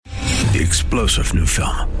The explosive new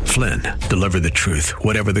film, Flynn, deliver the truth,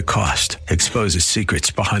 whatever the cost, exposes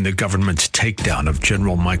secrets behind the government's takedown of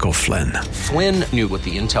General Michael Flynn. Flynn knew what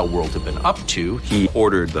the intel world had been up to. He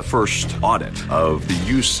ordered the first audit of the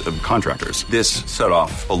use of contractors. This set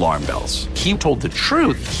off alarm bells. He told the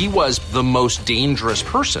truth. He was the most dangerous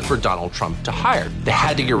person for Donald Trump to hire. They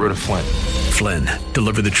had to get rid of Flynn. Flynn,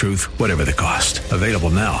 deliver the truth, whatever the cost. Available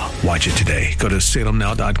now. Watch it today. Go to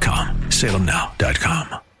salemnow.com.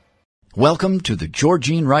 salemnow.com. Welcome to the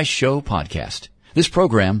Georgene Rice Show podcast. This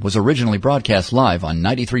program was originally broadcast live on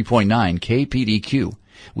 93.9 KPDQ.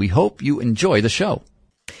 We hope you enjoy the show.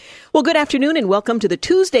 Well, good afternoon and welcome to the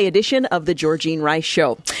Tuesday edition of the Georgene Rice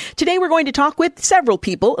Show. Today we're going to talk with several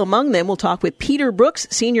people. Among them, we'll talk with Peter Brooks,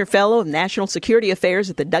 Senior Fellow of National Security Affairs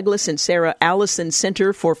at the Douglas and Sarah Allison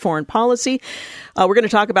Center for Foreign Policy. We're going to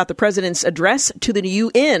talk about the president's address to the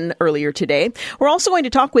UN earlier today. We're also going to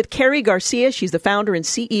talk with Carrie Garcia. She's the founder and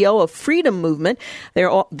CEO of Freedom Movement.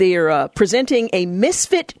 They're presenting a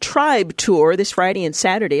Misfit Tribe tour this Friday and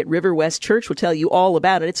Saturday at River West Church. We'll tell you all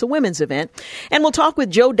about it. It's a women's event. And we'll talk with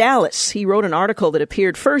Joe Dallas. He wrote an article that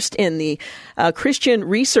appeared first in the Christian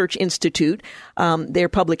Research Institute, their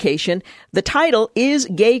publication. The title is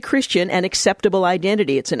Gay Christian, an Acceptable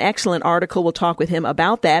Identity. It's an excellent article. We'll talk with him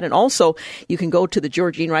about that. And also, you can go to the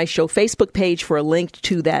Georgene Rice Show Facebook page for a link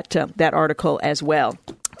to that article as well.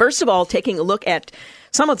 First of all, taking a look at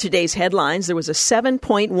some of today's headlines, there was a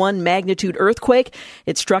 7.1 magnitude earthquake.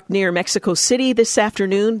 It struck near Mexico City this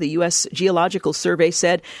afternoon. The U.S. Geological Survey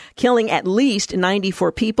said killing at least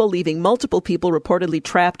 94 people, leaving multiple people reportedly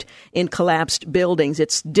trapped in collapsed buildings.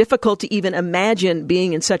 It's difficult to even imagine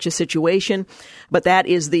being in such a situation, but that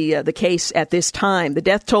is the case at this time. The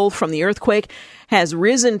death toll from the earthquake has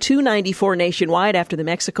risen to 94 nationwide after the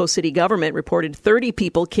Mexico City government reported 30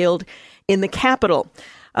 people killed in the capital.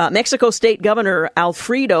 Mexico State Governor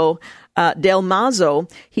Alfredo Del Mazo,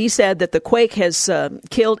 he said that the quake has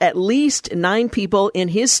killed at least 9 people in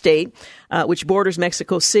his state, which borders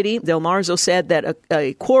Mexico City. Del Mazo said that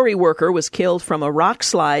a quarry worker was killed from a rock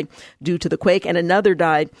slide due to the quake, and another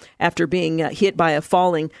died after being hit by a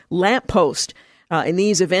falling lamppost. In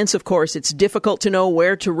these events, of course, it's difficult to know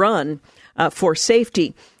where to run for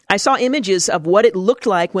safety. I saw images of what it looked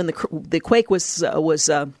like when the quake was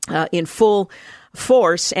in full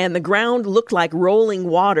force, and the ground looked like rolling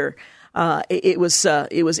water. It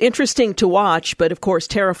was interesting to watch, but of course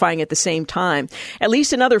terrifying at the same time. At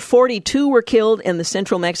least another 42 were killed in the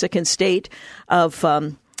central Mexican state of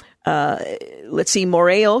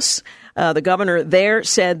Morelos. The governor there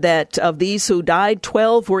said that of these who died,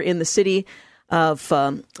 12 were in the city of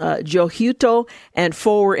Johuto, and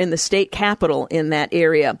 4 were in the state capital in that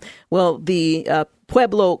area. Well, the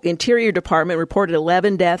Pueblo Interior Department reported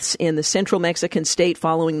 11 deaths in the central Mexican state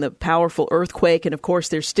following the powerful earthquake. And of course,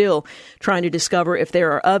 they're still trying to discover if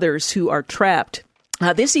there are others who are trapped.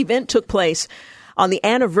 This event took place on the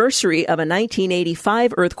anniversary of a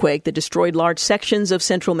 1985 earthquake that destroyed large sections of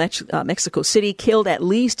central Mexico City, killed at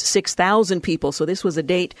least 6,000 people. So this was a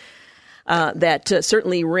date that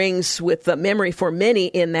certainly rings with memory for many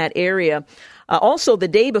in that area. Also, the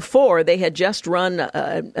day before, they had just run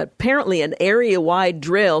apparently an area-wide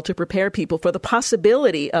drill to prepare people for the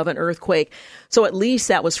possibility of an earthquake. So at least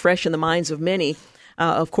that was fresh in the minds of many.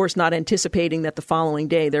 Of course, not anticipating that the following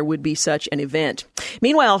day there would be such an event.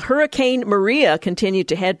 Meanwhile, Hurricane Maria continued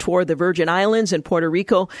to head toward the Virgin Islands and Puerto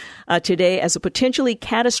Rico today as a potentially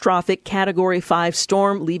catastrophic Category 5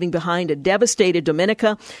 storm, leaving behind a devastated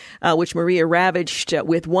Dominica, which Maria ravaged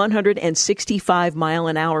with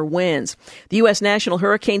 165-mile-an-hour winds. The U.S. National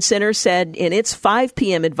Hurricane Center said in its 5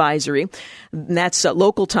 p.m. advisory, that's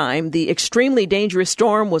local time, the extremely dangerous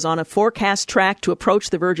storm was on a forecast track to approach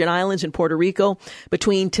the Virgin Islands and Puerto Rico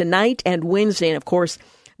between tonight and Wednesday. And of course,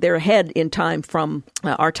 they're ahead in time from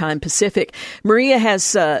our time Pacific. Maria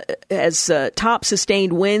has top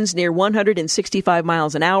sustained winds near 165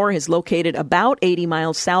 miles an hour, is located about 80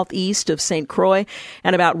 miles southeast of St. Croix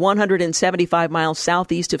and about 175 miles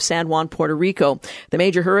southeast of San Juan, Puerto Rico. The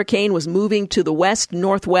major hurricane was moving to the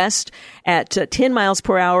west-northwest at 10 miles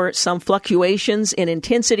per hour. Some fluctuations in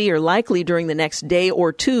intensity are likely during the next day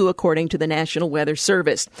or two, according to the National Weather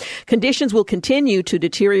Service. Conditions will continue to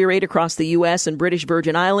deteriorate across the U.S. and British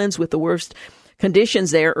Virgin Islands, with the worst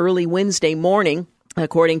conditions there early Wednesday morning,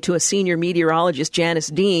 according to a senior meteorologist, Janice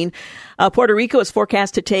Dean. Puerto Rico is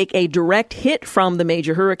forecast to take a direct hit from the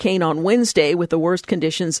major hurricane on Wednesday, with the worst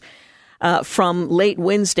conditions from late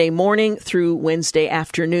Wednesday morning through Wednesday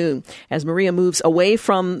afternoon. As Maria moves away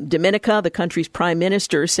from Dominica, the country's prime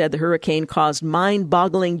minister said the hurricane caused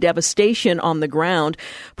mind-boggling devastation on the ground.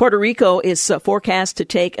 Puerto Rico is forecast to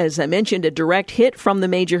take, as I mentioned, a direct hit from the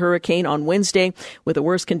major hurricane on Wednesday, with the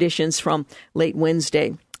worst conditions from late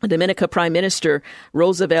Wednesday. Dominica Prime Minister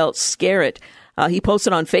Roosevelt Skerrit, he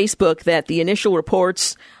posted on Facebook that the initial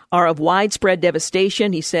reports are of widespread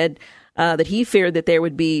devastation. He said that he feared that there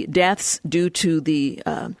would be deaths due to the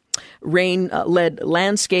rain-led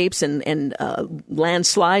landscapes and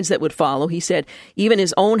landslides that would follow. He said even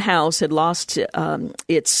his own house had lost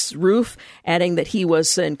its roof, adding that he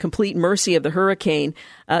was in complete mercy of the hurricane.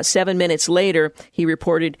 7 minutes later, he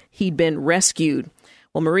reported he'd been rescued.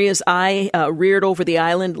 Well, Maria's eye reared over the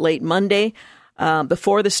island late Monday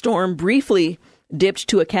before the storm briefly dipped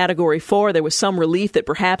to a Category 4. There was some relief that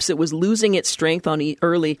perhaps it was losing its strength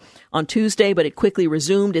early on Tuesday, but it quickly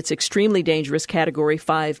resumed its extremely dangerous Category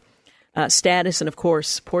 5 status. And of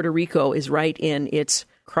course, Puerto Rico is right in its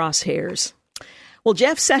crosshairs. Well,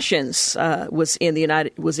 Jeff Sessions was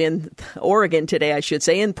in Oregon today, I should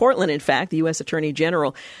say, in Portland. In fact, the U.S. Attorney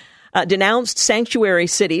General denounced sanctuary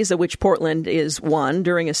cities, of which Portland is one,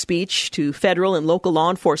 during a speech to federal and local law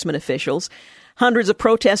enforcement officials. Hundreds of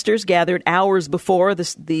protesters gathered hours before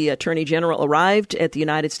the Attorney General arrived at the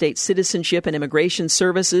United States Citizenship and Immigration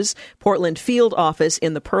Services Portland field office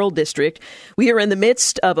in the Pearl District. We are in the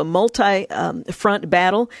midst of a multi-front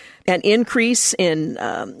battle, an increase in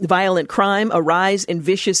violent crime, a rise in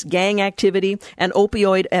vicious gang activity, an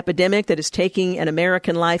opioid epidemic that is taking an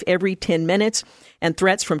American life every 10 minutes, and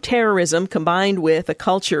threats from terrorism combined with a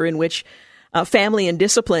culture in which family and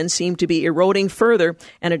discipline seem to be eroding further,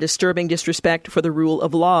 and a disturbing disrespect for the rule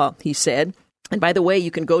of law, he said. And by the way,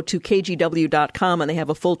 you can go to kgw.com and they have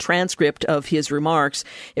a full transcript of his remarks.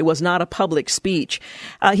 It was not a public speech.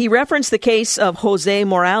 He referenced the case of Jose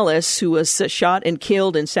Morales, who was shot and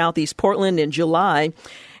killed in southeast Portland in July,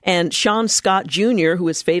 and Sean Scott Jr., who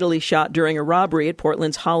was fatally shot during a robbery at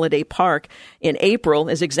Portland's Holiday Park in April,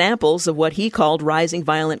 as examples of what he called rising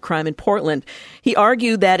violent crime in Portland. He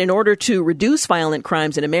argued that in order to reduce violent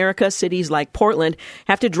crimes in America, cities like Portland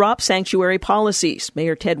have to drop sanctuary policies.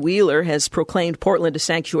 Mayor Ted Wheeler has proclaimed Portland a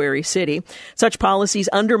sanctuary city. Such policies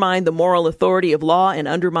undermine the moral authority of law and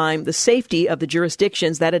undermine the safety of the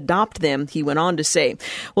jurisdictions that adopt them, he went on to say.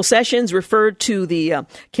 Well, Sessions referred to the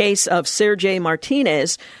case of Sergey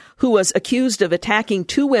Martinez, who was accused of attacking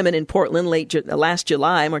two women in Portland last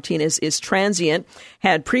July. Martinez is transient,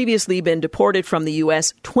 had previously been deported from the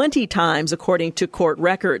U.S. 20 times, according to court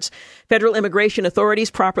records. Federal immigration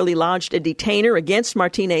authorities properly lodged a detainer against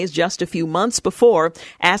Martinez just a few months before,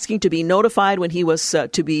 asking to be notified when he was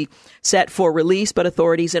to be set for release, but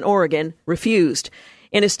authorities in Oregon refused.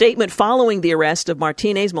 In a statement following the arrest of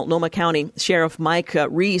Martinez, Multnomah County Sheriff Mike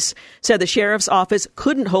Reese said the sheriff's office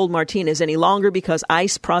couldn't hold Martinez any longer because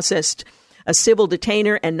ICE processed a civil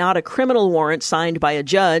detainer and not a criminal warrant signed by a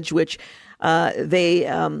judge, which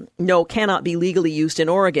they know cannot be legally used in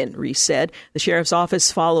Oregon, Reese said. The sheriff's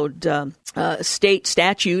office followed state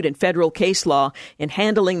statute and federal case law in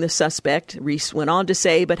handling the suspect, Reese went on to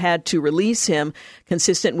say, but had to release him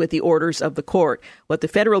consistent with the orders of the court. What the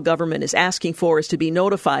federal government is asking for is to be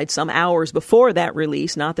notified some hours before that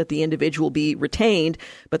release, not that the individual be retained,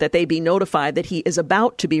 but that they be notified that he is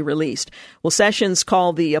about to be released. Well, Sessions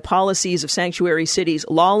called the policies of sanctuary cities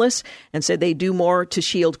lawless and said they do more to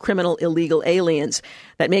shield criminal illegal aliens.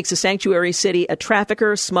 That makes a sanctuary city a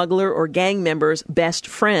trafficker, smuggler, or gang member's best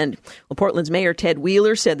friend. Well, Portland's Mayor Ted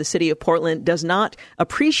Wheeler said the city of Portland does not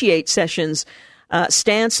appreciate Sessions'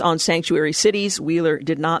 stance on sanctuary cities. Wheeler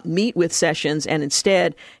did not meet with Sessions and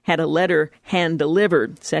instead had a letter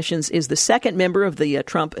hand-delivered. Sessions is the second member of the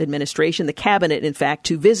Trump administration, the cabinet, in fact,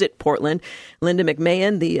 to visit Portland. Linda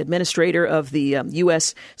McMahon, the administrator of the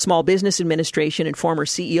U.S. Small Business Administration and former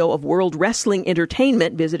CEO of World Wrestling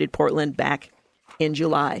Entertainment, visited Portland back in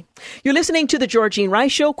July. You're listening to The Georgene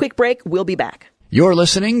Rice Show. Quick break. We'll be back. You're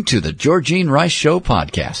listening to The Georgene Rice Show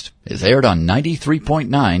podcast. It's aired on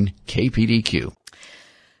 93.9 KPDQ.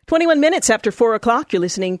 21 minutes after 4 o'clock, you're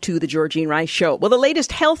listening to The Georgene Rice Show. Well, the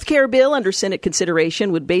latest health care bill under Senate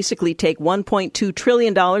consideration would basically take $1.2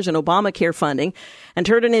 trillion in Obamacare funding and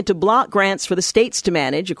turn it into block grants for the states to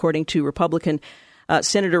manage, according to Republican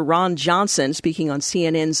Senator Ron Johnson, speaking on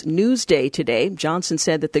CNN's Newsday today. Johnson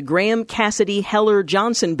said that the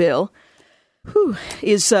Graham-Cassidy-Heller-Johnson bill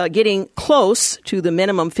is getting close to the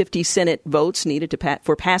minimum 50 Senate votes needed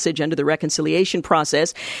for passage under the reconciliation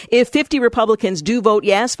process. If 50 Republicans do vote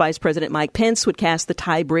yes, Vice President Mike Pence would cast the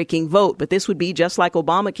tie-breaking vote. But this would be just like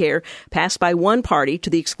Obamacare, passed by one party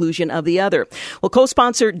to the exclusion of the other. Well,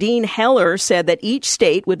 co-sponsor Dean Heller said that each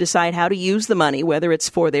state would decide how to use the money, whether it's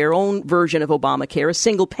for their own version of Obamacare, a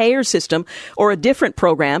single-payer system, or a different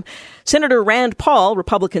program. Senator Rand Paul,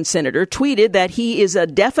 Republican senator, tweeted that he is a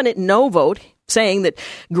definite no vote, saying that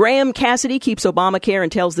Graham Cassidy keeps Obamacare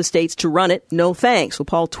and tells the states to run it. No thanks. Well,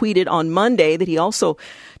 Paul tweeted on Monday that he also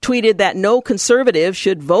tweeted that no conservative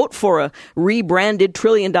should vote for a rebranded $1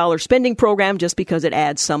 trillion spending program just because it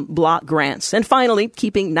adds some block grants. And finally,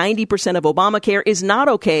 keeping 90% of Obamacare is not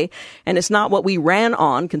okay, and it's not what we ran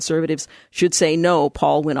on. Conservatives should say no,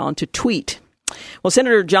 Paul went on to tweet. Well,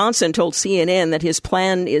 Senator Johnson told CNN that his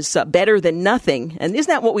plan is better than nothing. And isn't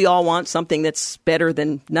that what we all want? Something that's better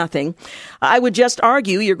than nothing. I would just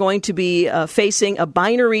argue you're going to be facing a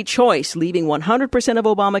binary choice, leaving 100% of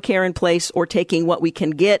Obamacare in place or taking what we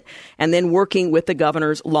can get and then working with the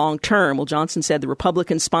governors long term. Well, Johnson said the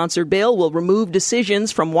Republican-sponsored bill will remove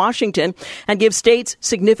decisions from Washington and give states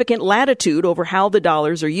significant latitude over how the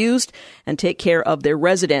dollars are used and take care of their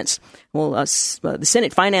residents. Well, the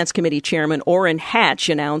Senate Finance Committee Chairman Orrin Hatch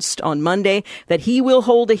announced on Monday that he will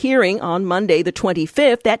hold a hearing on Monday, the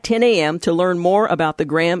 25th at 10 a.m. to learn more about the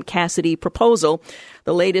Graham-Cassidy proposal,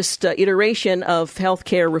 the latest iteration of health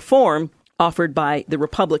care reform offered by the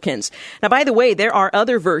Republicans. Now, by the way, there are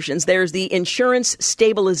other versions. There's the Insurance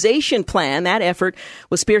Stabilization Plan. That effort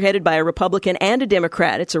was spearheaded by a Republican and a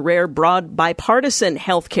Democrat. It's a rare, broad, bipartisan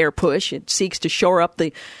health care push. It seeks to shore up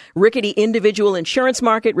the rickety individual insurance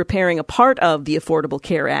market, repairing a part of the Affordable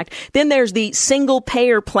Care Act. Then there's the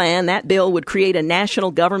single-payer plan. That bill would create a national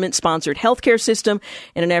government-sponsored health care system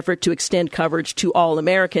in an effort to extend coverage to all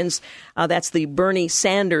Americans. That's the Bernie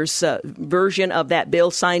Sanders version of that bill,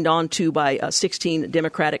 signed on to by 16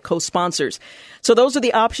 Democratic co-sponsors. So those are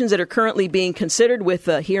the options that are currently being considered, with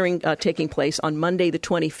a hearing taking place on Monday, the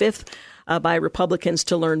 25th, by Republicans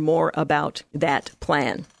to learn more about that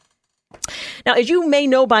plan. Now, as you may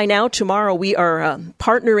know by now, tomorrow we are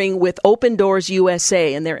partnering with Open Doors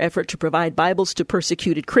USA in their effort to provide Bibles to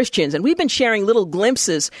persecuted Christians. And we've been sharing little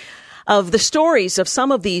glimpses of the stories of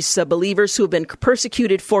some of these believers who have been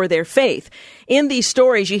persecuted for their faith. In these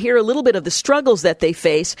stories, you hear a little bit of the struggles that they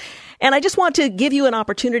face. And I just want to give you an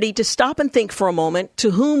opportunity to stop and think for a moment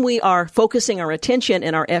to whom we are focusing our attention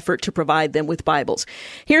in our effort to provide them with Bibles.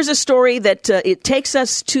 Here's a story that it takes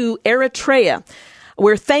us to Eritrea,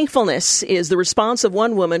 where thankfulness is the response of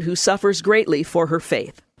one woman who suffers greatly for her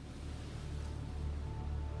faith.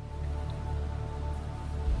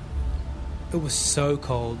 It was so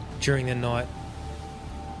cold during the night,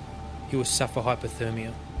 you would suffer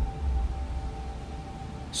hypothermia.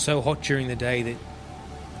 So hot during the day that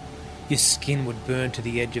your skin would burn to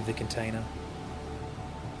the edge of the container.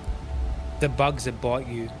 The bugs that bite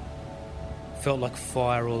you felt like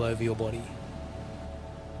fire all over your body.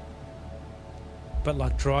 But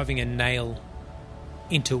like driving a nail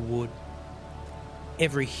into wood,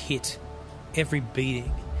 every hit, every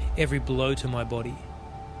beating, every blow to my body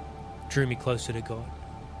drew me closer to God.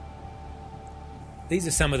 These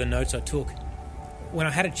are some of the notes I took when I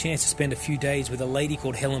had a chance to spend a few days with a lady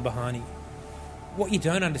called Helen Bahani. What you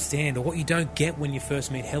don't understand, or what you don't get when you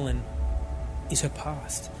first meet Helen, is her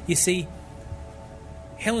past. You see,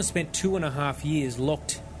 Helen spent 2.5 years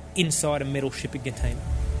locked inside a metal shipping container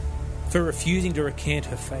for refusing to recant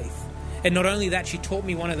her faith. And not only that, she taught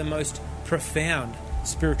me one of the most profound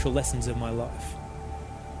spiritual lessons of my life.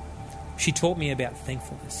 She taught me about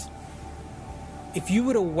thankfulness. If you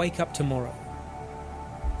were to wake up tomorrow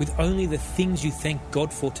with only the things you thank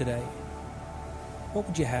God for today, what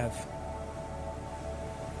would you have?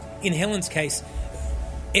 In Helen's case,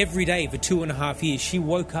 every day for 2.5 years, she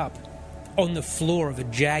woke up on the floor of a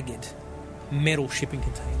jagged metal shipping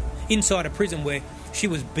container, inside a prison where she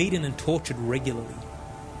was beaten and tortured regularly.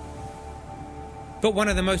 But one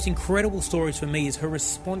of the most incredible stories for me is her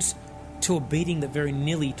response to a beating that very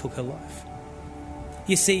nearly took her life.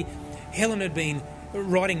 You see, Helen had been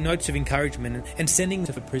writing notes of encouragement and sending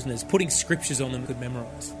them to prisoners, putting scriptures on them could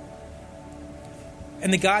memorize.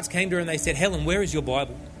 And the guards came to her and they said, "Helen, where is your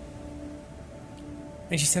Bible?"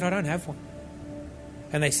 And she said, "I don't have one."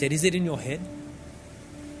 And they said, "Is it in your head?"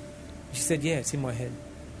 She said, "Yeah, it's in my head."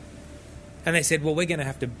 And they said, "Well, we're going to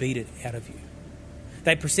have to beat it out of you."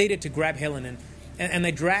 They proceeded to grab Helen and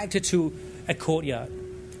they dragged her to a courtyard,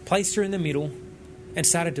 placed her in the middle, and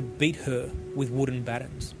started to beat her with wooden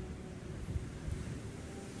batons.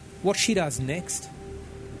 What she does next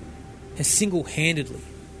has single-handedly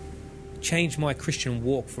changed my Christian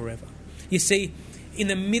walk forever. You see, in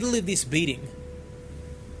the middle of this beating,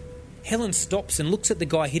 Helen stops and looks at the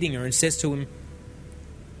guy hitting her and says to him,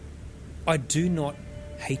 "I do not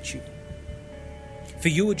hate you, for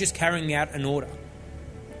you are just carrying out an order.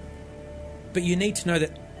 But you need to know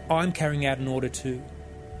that I'm carrying out an order too.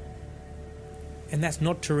 And that's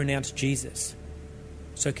not to renounce Jesus.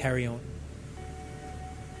 So carry on."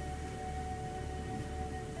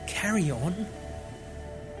 Carry on?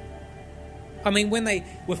 I mean, when they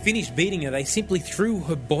were finished beating her, they simply threw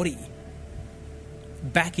her body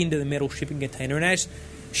back into the metal shipping container. And as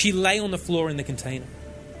she lay on the floor in the container,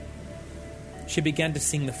 she began to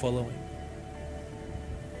sing the following: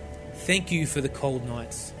 "Thank you for the cold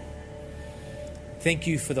nights. Thank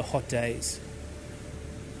you for the hot days.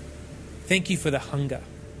 Thank you for the hunger,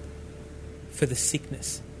 for the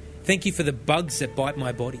sickness. Thank you for the bugs that bite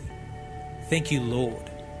my body. Thank you, Lord.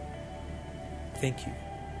 Thank you."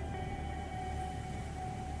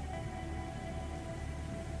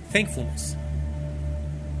 Thankfulness.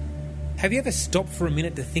 Have you ever stopped for a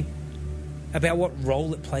minute to think about what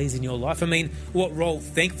role it plays in your life? I mean, what role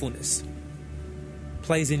thankfulness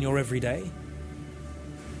plays in your everyday?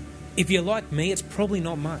 If you're like me, it's probably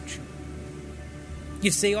not much.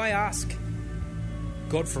 You see, I ask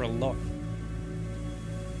God for a lot.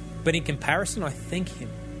 But in comparison, I thank Him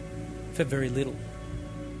for very little.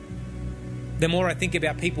 The more I think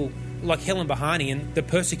about people like Helen Bahani and the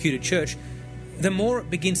persecuted church, the more it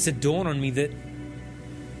begins to dawn on me that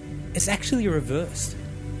it's actually reversed.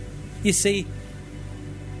 You see,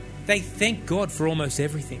 they thank God for almost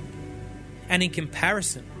everything. And in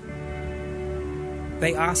comparison,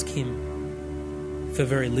 they ask Him for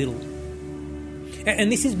very little.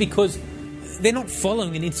 And this is because they're not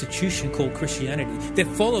following an institution called Christianity. They're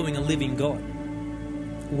following a living God.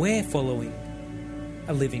 We're following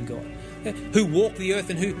a living God who walked the earth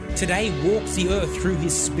and who today walks the earth through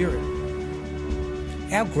His Spirit.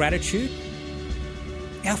 Our gratitude,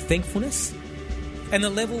 our thankfulness, and the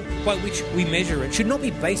level by which we measure it should not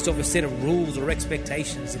be based off a set of rules or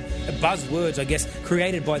expectations and buzzwords, I guess,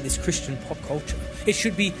 created by this Christian pop culture. It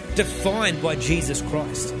should be defined by Jesus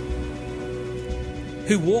Christ,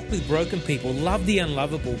 who walked with broken people, loved the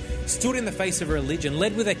unlovable, stood in the face of religion,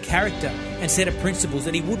 led with a character and set of principles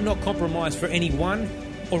that He would not compromise for anyone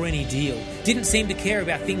or any deal. Didn't seem to care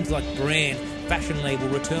about things like brand, fashion label,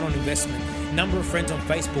 return on investment, number of friends on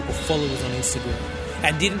Facebook or followers on Instagram,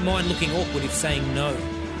 and didn't mind looking awkward if saying no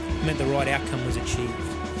meant the right outcome was achieved.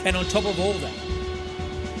 And on top of all that,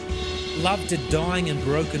 loved a dying and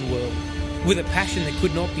broken world with a passion that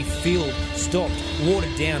could not be filled, stopped,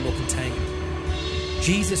 watered down or contained.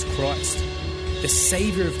 Jesus Christ, the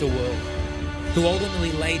Saviour of the world, who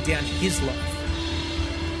ultimately laid down His life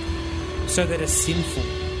so that a sinful,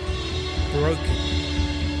 broken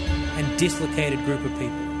and dislocated group of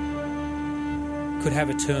people could have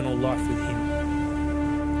eternal life with Him.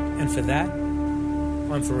 And for that,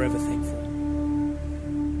 I'm forever thankful.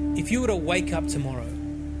 If you were to wake up tomorrow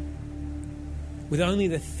with only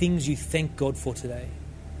the things you thank God for today,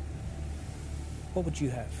 what would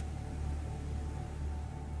you have?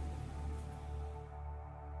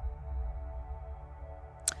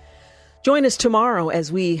 Join us tomorrow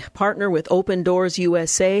as we partner with Open Doors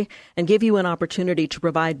USA and give you an opportunity to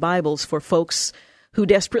provide Bibles for folks who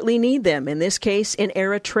desperately need them, in this case in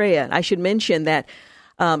Eritrea. I should mention that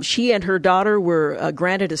she and her daughter were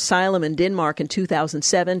granted asylum in Denmark in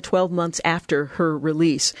 2007, 12 months after her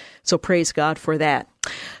release. So praise God for that.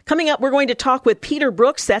 Coming up, we're going to talk with Peter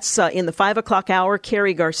Brooks. That's in the 5 o'clock hour.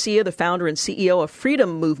 Kerry Garcia, the founder and CEO of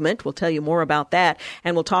Freedom Movement. We'll tell you more about that.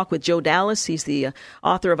 And we'll talk with Joe Dallas. He's the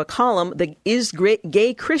author of a column, The Is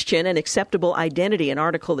Gay Christian an Acceptable Identity, an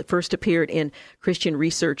article that first appeared in Christian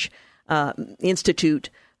Research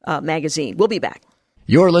Institute magazine. We'll be back.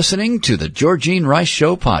 You're listening to the Georgene Rice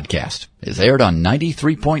Show podcast. It's aired on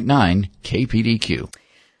 93.9 KPDQ.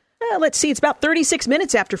 Let's see, it's about 36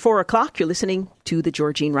 minutes after 4 o'clock. You're listening to the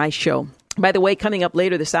Georgene Rice Show. By the way, coming up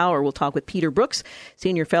later this hour, we'll talk with Peter Brooks,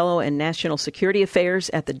 Senior Fellow in National Security Affairs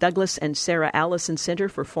at the Douglas and Sarah Allison Center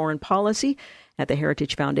for Foreign Policy at the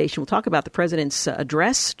Heritage Foundation. We'll talk about the President's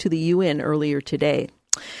address to the UN earlier today.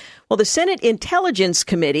 Well, the Senate Intelligence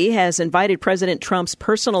Committee has invited President Trump's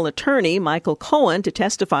personal attorney, Michael Cohen, to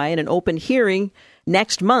testify in an open hearing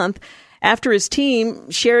next month after his team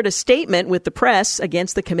shared a statement with the press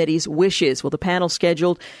against the committee's wishes. Well, the panel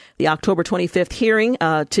scheduled the October 25th hearing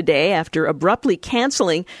today after abruptly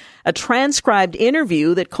canceling a transcribed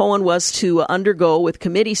interview that Cohen was to undergo with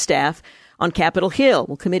committee staff on Capitol Hill.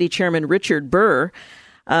 Well, committee chairman Richard Burr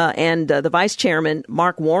and the vice chairman,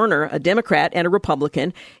 Mark Warner, a Democrat and a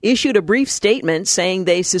Republican, issued a brief statement saying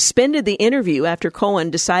they suspended the interview after Cohen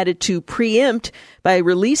decided to preempt by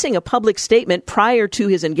releasing a public statement prior to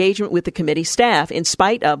his engagement with the committee staff, in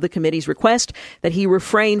spite of the committee's request that he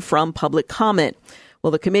refrain from public comment.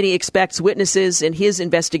 Well, the committee expects witnesses in this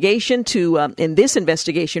investigation to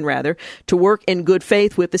work in good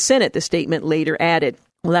faith with the Senate, the statement later added.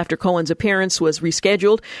 Well, after Cohen's appearance was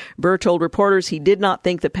rescheduled, Burr told reporters he did not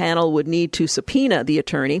think the panel would need to subpoena the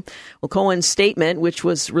attorney. Well, Cohen's statement, which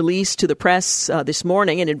was released to the press this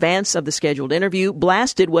morning in advance of the scheduled interview,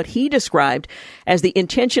 blasted what he described as the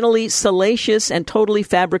intentionally salacious and totally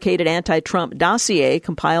fabricated anti-Trump dossier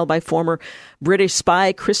compiled by former British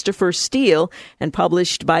spy Christopher Steele and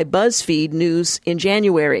published by BuzzFeed News in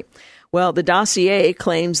January. Well, the dossier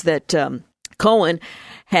claims that Cohen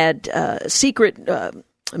had secret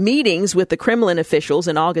meetings with the Kremlin officials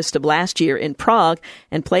in August of last year in Prague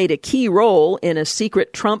and played a key role in a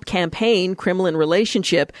secret Trump campaign Kremlin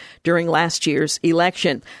relationship during last year's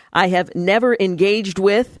election. I have never engaged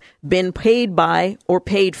with, been paid by, or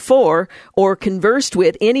paid for, or conversed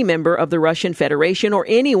with any member of the Russian Federation or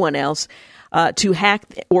anyone else to hack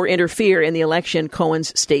or interfere in the election,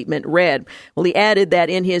 Cohen's statement read. Well, he added that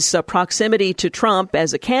in his proximity to Trump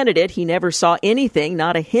as a candidate, he never saw anything,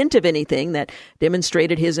 not a hint of anything, that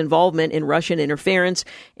demonstrated his involvement in Russian interference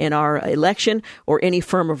in our election or any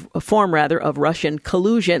form of Russian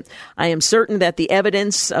collusion. I am certain that the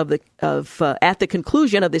evidence at the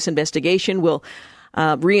conclusion of this investigation will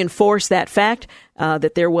reinforce that fact,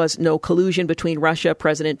 that there was no collusion between Russia,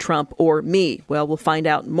 President Trump, or me. Well, we'll find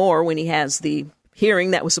out more when he has the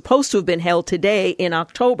hearing that was supposed to have been held today in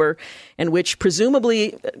October, in which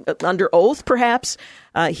presumably under oath, perhaps,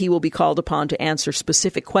 he will be called upon to answer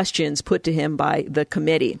specific questions put to him by the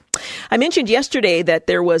committee. I mentioned yesterday that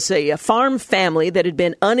there was a farm family that had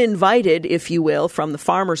been uninvited, if you will, from the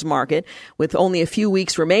farmers market. With only a few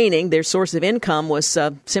weeks remaining, their source of income was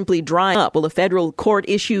simply drying up. Well, a federal court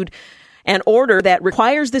issued an order that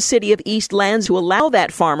requires the city of East Lansing to allow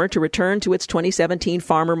that farmer to return to its 2017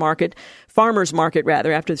 farmers market,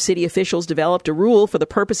 after the city officials developed a rule for the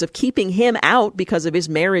purpose of keeping him out because of his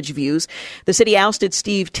marriage views. The city ousted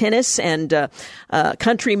Steve Tennis and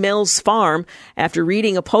Country Mills Farm after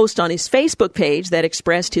reading a post on his Facebook page that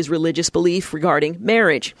expressed his religious belief regarding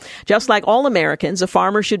marriage. Just like all Americans, a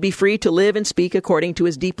farmer should be free to live and speak according to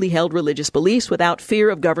his deeply held religious beliefs without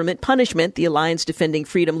fear of government punishment, the Alliance Defending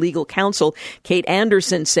Freedom legal counsel Kate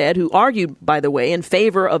Anderson said, who argued, by the way, in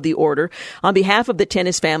favor of the order on behalf of the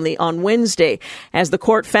Tennis family on Wednesday. As the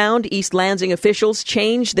court found, East Lansing officials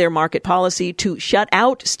changed their market policy to shut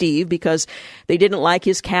out Steve because they didn't like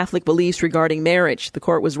his Catholic beliefs regarding marriage. The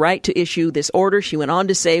court was right to issue this order, she went on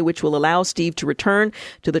to say, which will allow Steve to return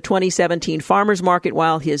to the 2017 farmers market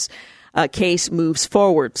while his case moves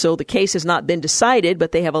forward. So the case has not been decided,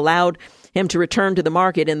 but they have allowed him to return to the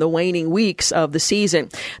market in the waning weeks of the season.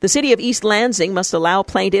 The city of East Lansing must allow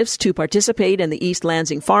plaintiffs to participate in the East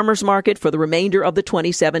Lansing Farmers Market for the remainder of the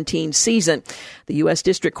 2017 season. The U.S.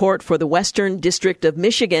 District Court for the Western District of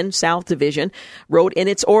Michigan, South Division, wrote in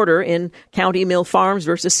its order in County Mill Farms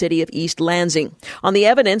versus City of East Lansing. On the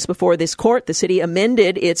evidence before this court, the city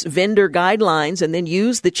amended its vendor guidelines and then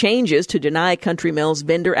used the changes to deny Country Mill's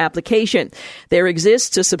vendor application. There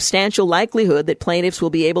exists a substantial likelihood that plaintiffs will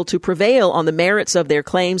be able to prevail on the merits of their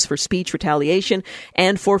claims for speech retaliation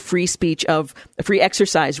and for free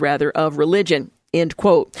exercise of religion. End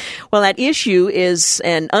quote. Well, that issue is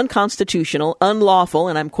an unconstitutional, unlawful,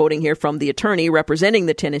 and I'm quoting here from the attorney representing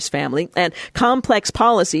the Tennis family, and complex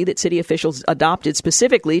policy that city officials adopted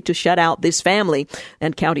specifically to shut out this family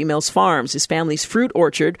and County Mills Farms, his family's fruit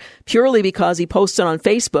orchard, purely because he posted on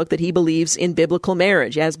Facebook that he believes in biblical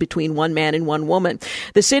marriage as between one man and one woman.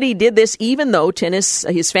 The city did this even though Tennis,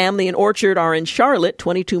 his family and orchard are in Charlotte,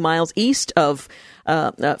 22 miles east of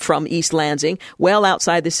from East Lansing, well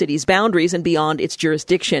outside the city's boundaries and beyond its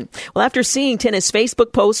jurisdiction. Well, after seeing Tennis'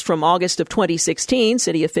 Facebook post from August of 2016,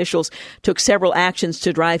 city officials took several actions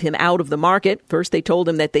to drive him out of the market. First, they told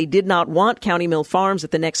him that they did not want County Mill Farms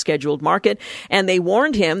at the next scheduled market, and they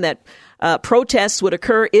warned him that protests would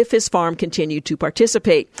occur if his farm continued to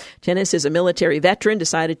participate. Tennis is a military veteran,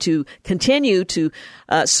 decided to continue to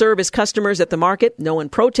serve his customers at the market. No one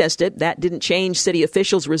protested. That didn't change city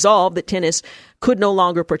officials' resolve that Tennis could no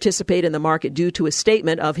longer participate in the market due to a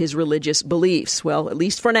statement of his religious beliefs. Well, at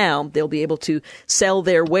least for now, they'll be able to sell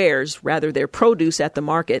their wares, rather their produce, at the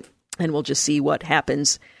market, and we'll just see what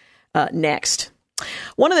happens next.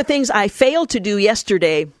 One of the things I failed to do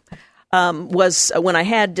yesterday was when I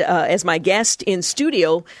had as my guest in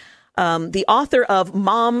studio the author of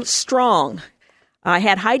Mom Strong. I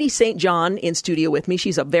had Heidi St. John in studio with me.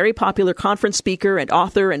 She's a very popular conference speaker and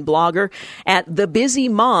author and blogger at The Busy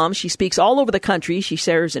Mom. She speaks all over the country. She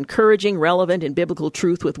shares encouraging, relevant, and biblical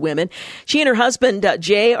truth with women. She and her husband,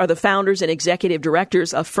 Jay, are the founders and executive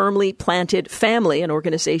directors of Firmly Planted Family, an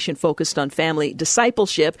organization focused on family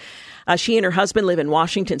discipleship. She and her husband live in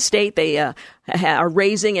Washington State. They are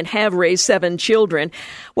raising and have raised 7 children.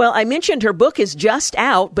 Well, I mentioned her book is just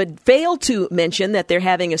out, but failed to mention that they're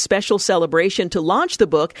having a special celebration to launch the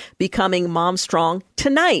book, Becoming Mom Strong,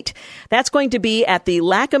 tonight. That's going to be at the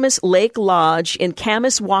Lacamas Lake Lodge in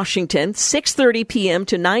Camas, Washington, 6:30 p.m.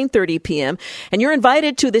 to 9:30 p.m. And you're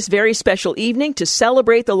invited to this very special evening to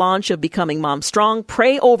celebrate the launch of Becoming Mom Strong,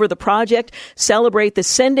 pray over the project, celebrate the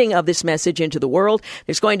sending of this message into the world.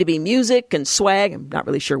 There's going to be music and swag. I'm not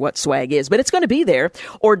really sure what swag is, but it's going to be there.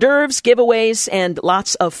 Hors d'oeuvres, giveaways, and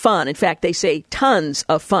lots of fun. In fact, they say tons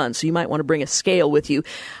of fun, so you might want to bring a scale with you.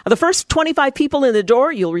 The first 25 people in the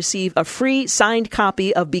door, you'll receive a free signed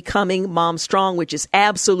copy of Becoming Mom Strong, which is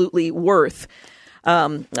absolutely worth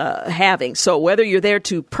having. So whether you're there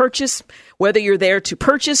to purchase, or you're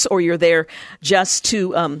there just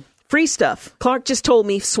to free stuff. Clark just told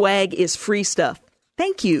me swag is free stuff.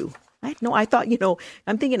 Thank you. I thought,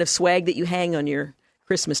 I'm thinking of swag that you hang on your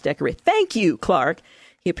Christmas decoration. Thank you, Clark.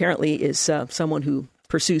 He apparently is someone who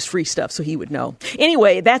pursues free stuff, so he would know.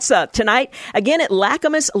 Anyway, that's tonight, again, at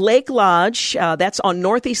Lacamas Lake Lodge. That's on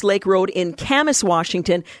Northeast Lake Road in Camas,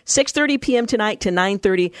 Washington, 6:30 p.m. tonight to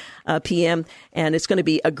 9:30 p.m., and it's going to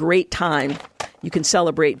be a great time. You can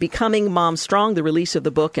celebrate Becoming Mom Strong, the release of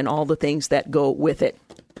the book, and all the things that go with it.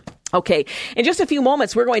 Okay, in just a few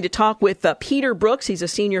moments, we're going to talk with Peter Brooks. He's a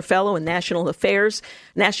senior fellow in national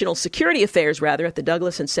security affairs, at the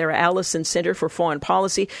Douglas and Sarah Allison Center for Foreign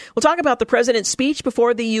Policy. We'll talk about the president's speech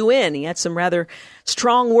before the UN. He had some rather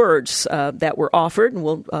strong words that were offered, and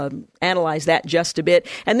we'll analyze that just a bit.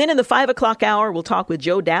 And then in the 5 o'clock hour, we'll talk with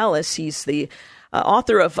Joe Dallas. He's the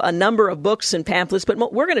author of a number of books and pamphlets, but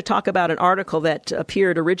we're going to talk about an article that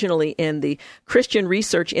appeared originally in the Christian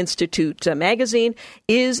Research Institute magazine,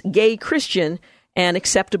 Is Gay Christian an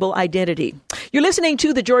Acceptable Identity? You're listening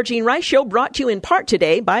to The Georgene Rice Show, brought to you in part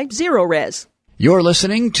today by Zero Res. You're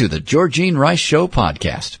listening to The Georgene Rice Show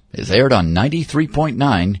podcast. It's aired on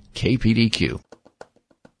 93.9 KPDQ.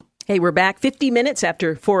 Hey, we're back 50 minutes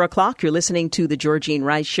after 4 o'clock. You're listening to The Georgene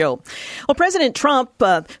Rice Show. Well, President Trump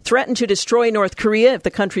threatened to destroy North Korea if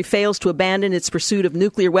the country fails to abandon its pursuit of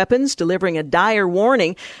nuclear weapons, delivering a dire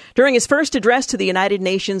warning during his first address to the United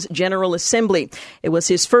Nations General Assembly. It was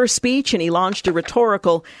his first speech, and he launched a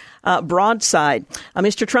rhetorical broadside.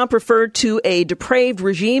 Mr. Trump referred to a depraved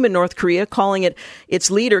regime in North Korea, calling it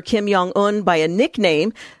its leader, Kim Jong-un, by a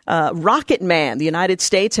nickname, Rocket Man. The United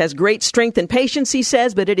States has great strength and patience, he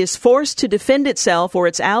says, but it is forced to defend itself or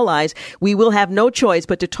its allies. We will have no choice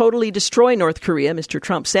but to totally destroy North Korea, Mr.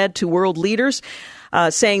 Trump said to world leaders.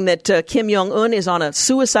 Saying that Kim Jong-un is on a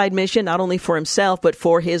suicide mission, not only for himself, but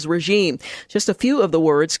for his regime. Just a few of the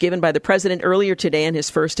words given by the president earlier today in his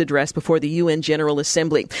first address before the UN General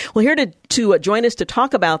Assembly. Well, here to join us to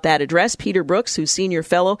talk about that address, Peter Brooks, who's senior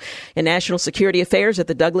fellow in national security affairs at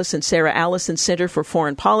the Douglas and Sarah Allison Center for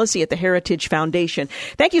Foreign Policy at the Heritage Foundation.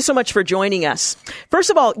 Thank you so much for joining us. First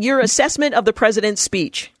of all, your assessment of the president's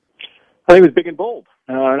speech. I think it was big and bold.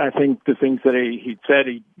 And I think the things that he said,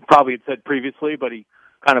 he probably had said previously, but he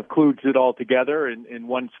kind of kludged it all together in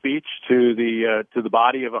one speech to the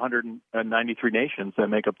body of 193 nations that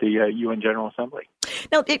make up the UN General Assembly.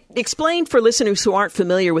 Now, explain for listeners who aren't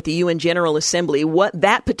familiar with the UN General Assembly what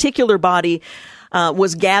that particular body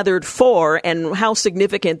was gathered for and how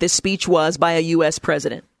significant this speech was by a U.S.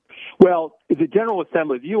 president. Well, the General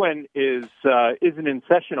Assembly, the UN isn't in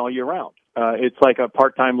session all year round. It's like a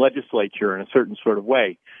part-time legislature in a certain sort of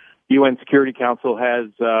way. The UN Security Council has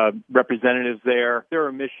representatives there. There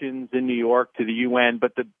are missions in New York to the UN,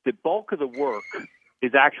 but the bulk of the work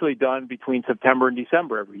is actually done between September and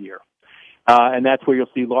December every year. And that's where you'll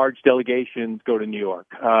see large delegations go to New York.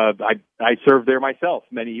 I served there myself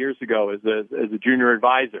many years ago as a junior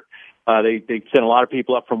advisor. They send a lot of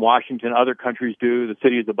people up from Washington. Other countries do. The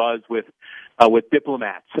city is abuzz with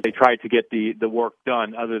diplomats. They try to get the work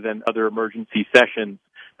done other than other emergency sessions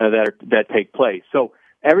that take place. So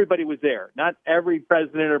everybody was there. Not every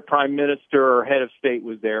president or prime minister or head of state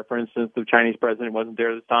was there. For instance, the Chinese president wasn't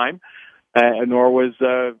there this time, nor was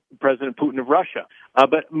President Putin of Russia.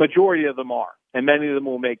 But majority of them are. And many of them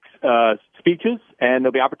will make speeches, and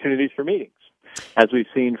there'll be opportunities for meetings, as we've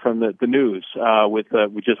seen from the news with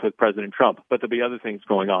President Trump. But there'll be other things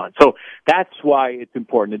going on. So that's why it's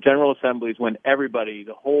important. The General Assembly is when everybody,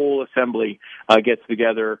 the whole assembly, gets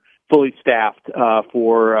together fully staffed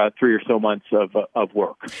for 3 or so months of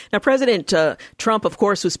work. Now, President Trump, of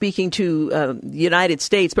course, was speaking to the United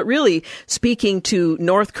States, but really speaking to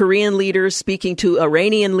North Korean leaders, speaking to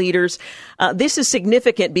Iranian leaders. This is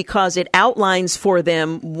significant because it outlines for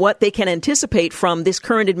them what they can anticipate from this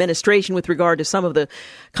current administration with regard to some of the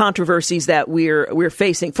controversies that we're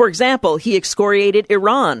facing. For example, he excoriated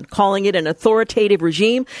Iran, calling it an authoritative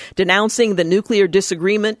regime, denouncing the nuclear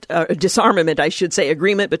disarmament,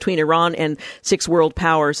 agreement between Iran and 6 world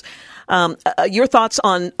powers. Your thoughts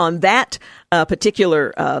on that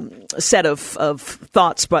particular set of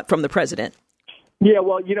thoughts from the president? Yeah,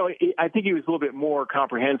 well, I think he was a little bit more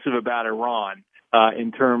comprehensive about Iran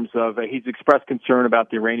in terms of he's expressed concern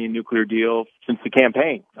about the Iranian nuclear deal since the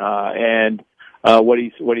campaign, and what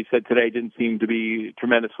he said today didn't seem to be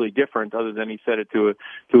tremendously different, other than he said it to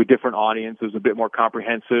a different audience. It was a bit more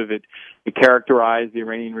comprehensive. It characterized the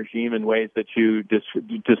Iranian regime in ways that you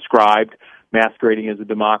described, masquerading as a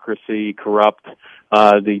democracy, corrupt,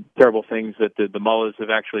 the terrible things that the mullahs have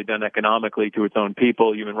actually done economically to its own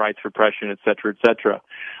people, human rights repression, et cetera, et cetera.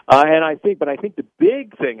 I think the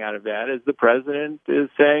big thing out of that is the president is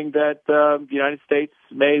saying that the United States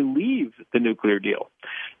may leave the nuclear deal.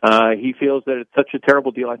 He feels that it's such a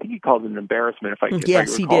terrible deal. I think he called it an embarrassment, if I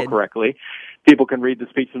recall correctly. People can read the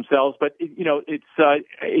speech themselves, but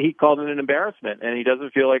he called it an embarrassment, and he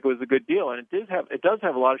doesn't feel like it was a good deal, and it does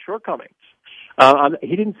have a lot of shortcomings.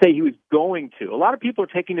 He didn't say he was going to. A lot of people are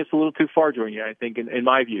taking this a little too far, Jordan, I think, in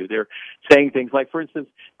my view. They're saying things like, for instance,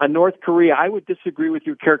 on North Korea, I would disagree with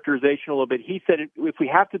your characterization a little bit. He said if we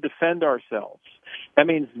have to defend ourselves, that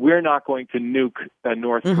means we're not going to nuke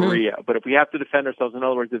North Korea. But if we have to defend ourselves, in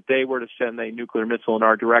other words, if they were to send a nuclear missile in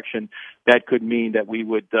our direction, that could mean that we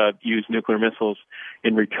would use nuclear missiles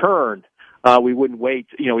in return. We wouldn't wait,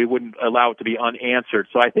 we wouldn't allow it to be unanswered.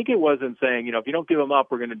 So I think it wasn't saying, if you don't give them up,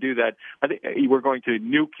 we're going to do that. I think we're going to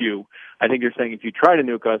nuke you. I think you're saying if you try to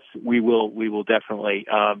nuke us, we will definitely,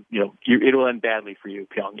 it'll end badly for you,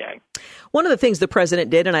 Pyongyang. One of the things the president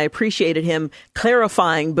did, and I appreciated him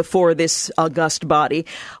clarifying before this august body,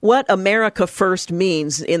 what America First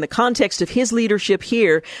means in the context of his leadership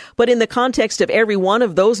here, but in the context of every one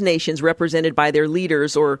of those nations represented by their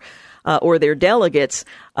leaders or their delegates,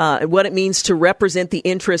 what it means to represent the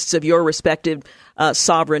interests of your respective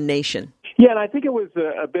sovereign nation. Yeah, and I think it was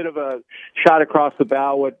a bit of a shot across the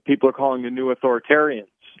bow, what people are calling the new authoritarians.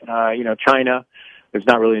 China, there's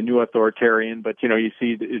not really a new authoritarian, but, you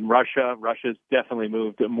see in Russia's definitely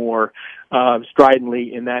moved more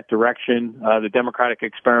stridently in that direction. The democratic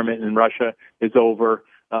experiment in Russia is over.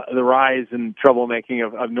 The rise and troublemaking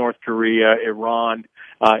of North Korea, Iran,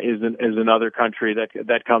 is another country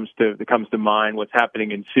that comes to mind. What's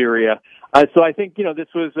happening in Syria. So I think this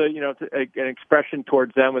was an expression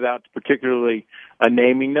towards them without particularly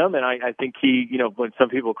naming them. And I think he when some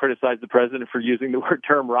people criticize the president for using the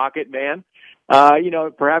term "rocket man,"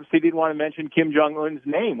 perhaps he didn't want to mention Kim Jong-un's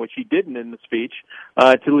name, which he didn't in the speech,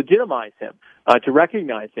 to legitimize him, to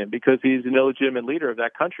recognize him, because he's an illegitimate leader of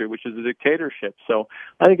that country, which is a dictatorship. So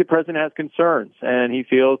I think the president has concerns, and he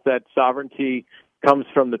feels that sovereignty comes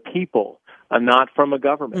from the people, not from a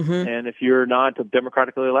government. And if you're not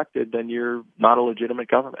democratically elected, then you're not a legitimate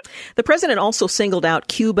government. The president also singled out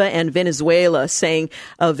Cuba and Venezuela, saying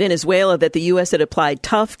of Venezuela that the U.S. had applied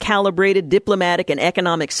tough, calibrated diplomatic and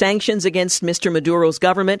economic sanctions against Mr. Maduro's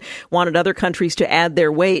government, wanted other countries to add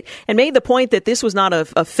their weight, and made the point that this was not a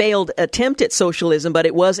failed attempt at socialism, but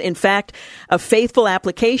it was, in fact, a faithful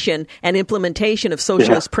application and implementation of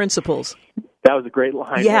socialist principles. That was a great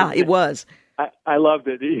line. Yeah, it was. I loved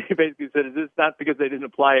it. He basically said, it's not because they didn't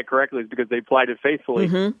apply it correctly, it's because they applied it faithfully,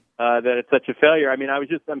 that it's such a failure. I mean, I'm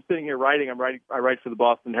sitting here writing. I write for the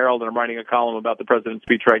Boston Herald, and I'm writing a column about the president's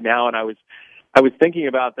speech right now, and I was thinking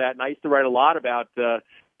about that, and I used to write a lot about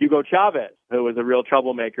Hugo Chavez, who was a real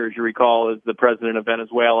troublemaker, as you recall, as the president of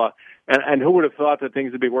Venezuela. And who would have thought that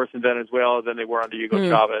things would be worse in Venezuela than they were under Hugo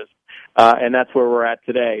Chavez? And that's where we're at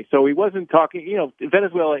today. So he wasn't talking,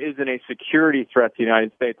 Venezuela isn't a security threat to the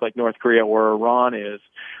United States like North Korea or Iran is,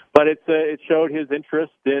 but it showed his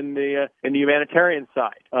interest in the humanitarian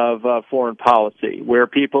side of foreign policy, where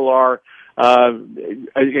people are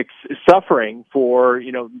suffering for,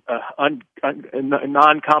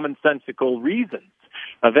 non-commonsensical reasons.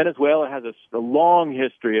 Venezuela has a long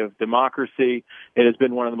history of democracy. It has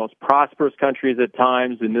been one of the most prosperous countries at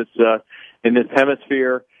times in this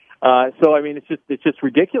hemisphere. So I mean, it's just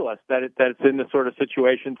ridiculous that it's in this sort of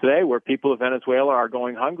situation today where people of Venezuela are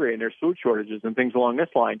going hungry and there's food shortages and things along this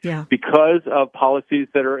line because of policies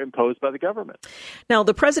that are imposed by the government. Now,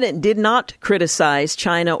 the president did not criticize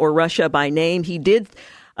China or Russia by name. He did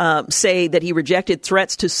say that he rejected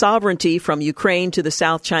threats to sovereignty from Ukraine to the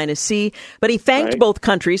South China Sea, but he thanked both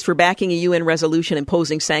countries for backing a UN resolution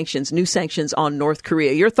imposing new sanctions on North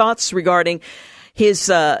Korea. Your thoughts regarding his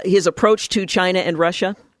approach to China and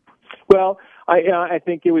Russia? Well, I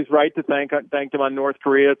think it was right to thank him on North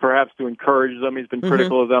Korea, perhaps to encourage them. He's been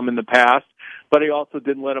critical of them in the past, but he also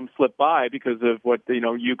didn't let them slip by because of what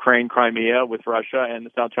Ukraine, Crimea with Russia, and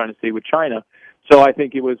the South China Sea with China. So I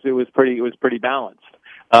think it was pretty balanced.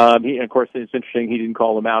 Of course, it's interesting he didn't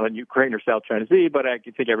call them out on Ukraine or South China Sea, but I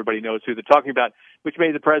think everybody knows who they're talking about, which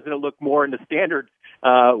made the president look more in the standard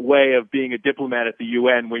way of being a diplomat at the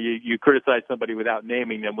UN, where you criticize somebody without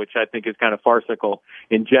naming them, which I think is kind of farcical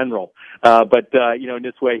in general. But in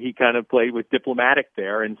this way, he kind of played with diplomatic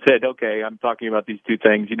there and said, okay, I'm talking about these two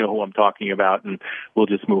things. You know who I'm talking about, and we'll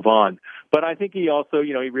just move on. But I think he also,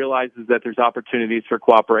 he realizes that there's opportunities for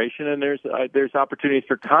cooperation and there's opportunities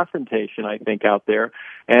for confrontation, I think, out there.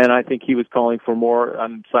 And I think he was calling for more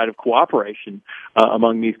on the side of cooperation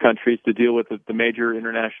among these countries to deal with the major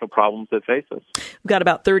international problems that face us. We've got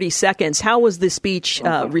about 30 seconds. How was this speech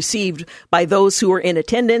received by those who were in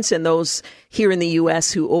attendance and those here in the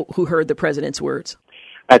U.S. who heard the president's words?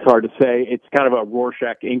 That's hard to say. It's kind of a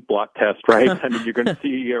Rorschach ink blot test, right? I mean, you're going to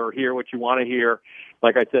see or hear what you want to hear.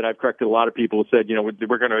 Like I said, I've corrected a lot of people who said,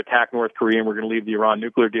 we're going to attack North Korea and we're going to leave the Iran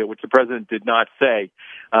nuclear deal, which the president did not say.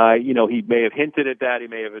 He may have hinted at that. He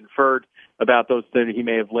may have inferred about those things. He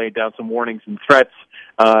may have laid down some warnings and threats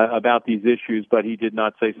about these issues, but he did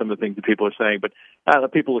not say some of the things that people are saying. But the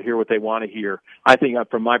people will hear what they want to hear. I think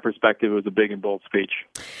from my perspective, it was a big and bold speech.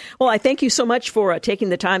 Well, I thank you so much for taking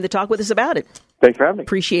the time to talk with us about it. Thanks for having me.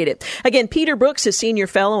 Appreciate it. Again, Peter Brooks is Senior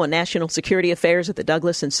Fellow on National Security Affairs at the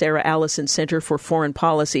Douglas and Sarah Allison Center for Foreign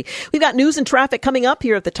Policy. We've got news and traffic coming up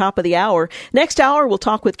here at the top of the hour. Next hour, we'll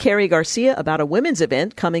talk with Carrie Garcia about a women's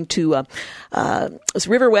event coming to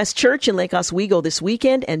River West Church in Lake Oswego this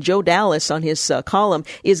weekend. And Joe Dallas on his column,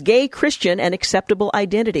 Is Gay Christian an Acceptable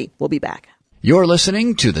Identity? We'll be back. You're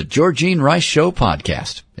listening to the Georgene Rice Show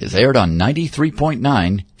podcast. It's aired on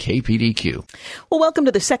 93.9 KPDQ. Well, welcome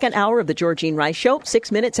to the second hour of the Georgene Rice Show.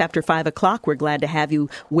 6 minutes after 5 o'clock. We're glad to have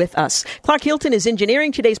you with us. Clark Hilton is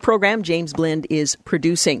engineering today's program. James Blend is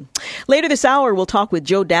producing. Later this hour, we'll talk with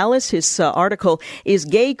Joe Dallas. His article, Is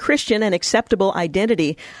Gay Christian an Acceptable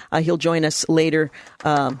Identity? He'll join us later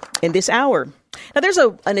in this hour. Now, there's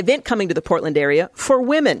an event coming to the Portland area for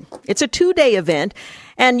women. It's a 2-day event,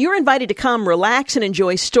 and you're invited to come relax and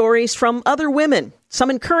enjoy stories from other women. Some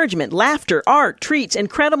encouragement, laughter, art, treats,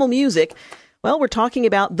 incredible music. Well, we're talking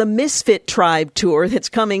about the Misfit Tribe Tour that's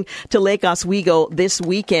coming to Lake Oswego this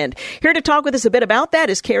weekend. Here to talk with us a bit about that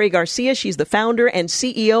is Carrie Garcia. She's the founder and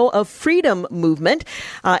CEO of Freedom Movement,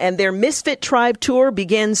 and their Misfit Tribe Tour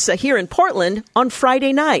begins here in Portland on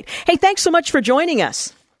Friday night. Hey, thanks so much for joining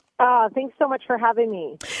us. Thanks so much for having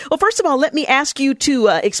me. Well, first of all, let me ask you to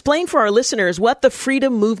explain for our listeners what the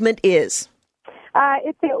Freedom Movement is.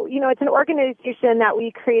 It's an organization that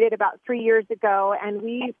we created about 3 years ago, and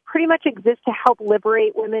we pretty much exist to help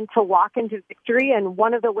liberate women to walk into victory. And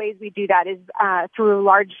one of the ways we do that is through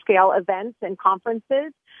large-scale events and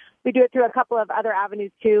conferences. We do it through a couple of other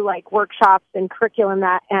avenues too, like workshops and curriculum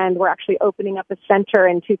and we're actually opening up a center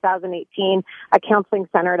in 2018, a counseling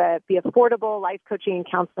center to be affordable life coaching and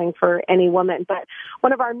counseling for any woman. But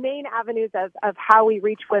one of our main avenues of how we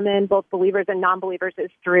reach women, both believers and non-believers,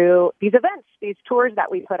 is through these events, these tours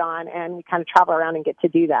that we put on, and we kind of travel around and get to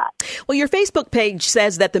do that. Well, your Facebook page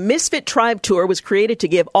says that the Misfit Tribe Tour was created to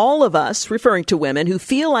give all of us, referring to women, who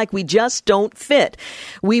feel like we just don't fit.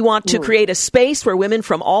 We want to create a space where women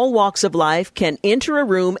from all walks of life can enter a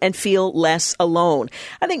room and feel less alone.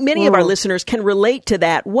 I think many of our listeners can relate to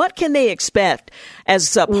that. What can they expect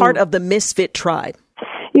as part of the Misfit Tribe?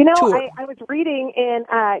 I was reading in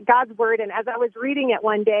God's Word, and as I was reading it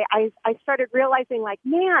one day, I started realizing,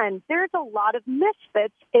 man, there's a lot of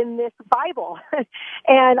misfits in this Bible.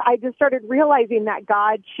 And I just started realizing that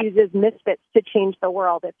God chooses misfits to change the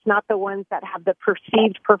world. It's not the ones that have the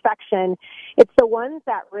perceived perfection. It's the ones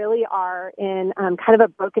that really are in kind of a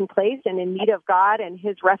broken place and in need of God, and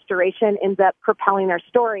His restoration ends up propelling our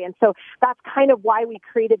story. And so that's kind of why we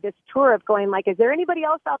created this tour of going, is there anybody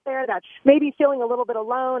else out there that's maybe feeling a little bit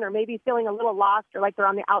alone, or maybe feeling a little lost, or like they're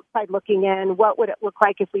on the outside looking in? What would it look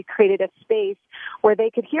like if we created a space where they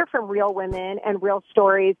could hear from real women and real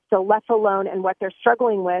stories, so less alone in what they're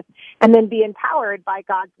struggling with, and then be empowered by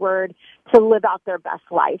God's Word to live out their best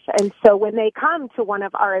life? And so when they come to one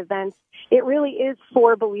of our events, it really is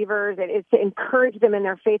for believers. It is to encourage them in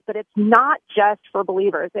their faith, but it's not just for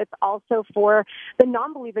believers. It's also for the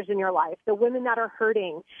non-believers in your life, the women that are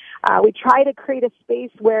hurting. We try to create a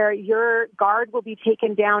space where your guard will be taken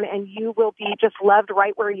broken down, and you will be just loved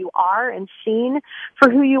right where you are and seen for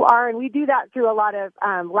who you are. And we do that through a lot of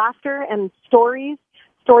laughter and stories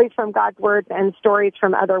from God's Word and stories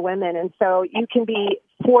from other women. And so you can be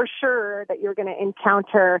for sure that you're going to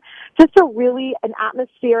encounter just an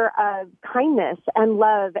atmosphere of kindness and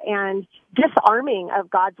love and disarming of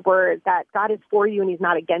God's Word, that God is for you and He's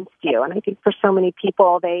not against you. And I think for so many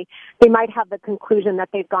people, they might have the conclusion that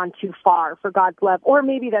they've gone too far for God's love, or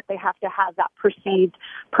maybe that they have to have that perceived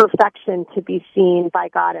perfection to be seen by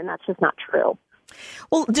God, and that's just not true.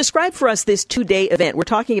 Well, describe for us this 2-day event. We're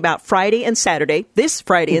talking about Friday and Saturday, this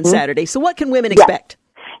Friday and Saturday. So what can women expect?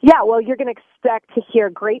 Yeah, well, you're going to expect to hear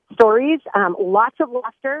great stories, lots of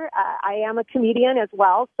laughter. I am a comedian as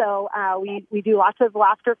well, so we do lots of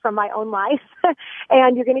laughter from my own life.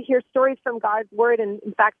 And you're going to hear stories from God's Word. And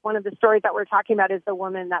in fact, one of the stories that we're talking about is the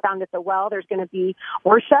woman that found at the well. There's going to be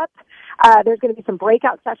worship. There's going to be some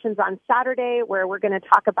breakout sessions on Saturday where we're going to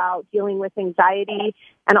talk about dealing with anxiety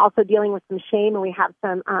and also dealing with some shame. And we have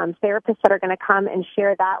some therapists that are going to come and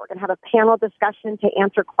share that. We're going to have a panel discussion to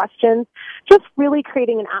answer questions, just really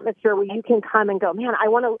creating an atmosphere where you can come and go, man, I'm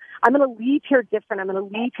going to leave here different. I'm going to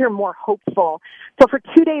leave here more hopeful. So for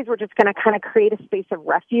 2 days, we're just going to kind of create a space of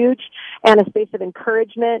refuge and a space of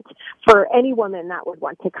encouragement for any woman that would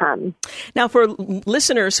want to come. Now, for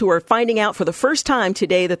listeners who are finding out for the first time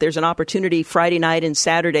today that there's an opportunity Friday night and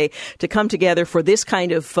Saturday to come together for this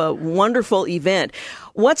kind of wonderful event,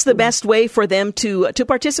 what's the best way for them to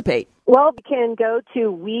participate? Well, they can go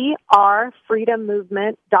to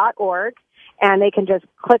wearefreedommovement.org. And they can just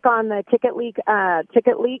click on the Ticket Leap,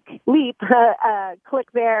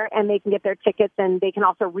 click there, and they can get their tickets, and they can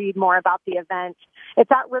also read more about the event.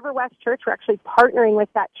 It's at River West Church. We're actually partnering with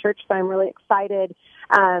that church, so I'm really excited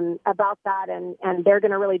about that. And they're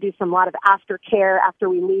going to really do a lot of aftercare after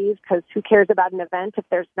we leave, because who cares about an event if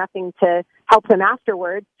there's nothing to help them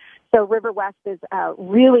afterwards? So River West has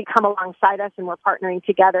really come alongside us, and we're partnering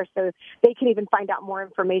together. So they can even find out more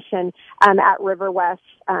information at River West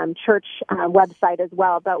Church website as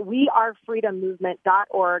well. But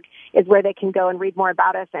wearefreedommovement.org is where they can go and read more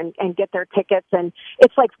about us and get their tickets. And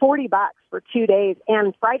it's like $40 for 2 days.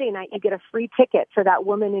 And Friday night, you get a free ticket for that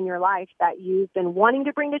woman in your life that you've been wanting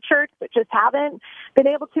to bring to church but just haven't been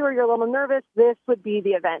able to, or you're a little nervous. This would be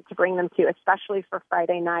the event to bring them to, especially for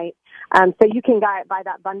Friday night. So you can buy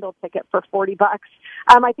that bundle ticket for $40.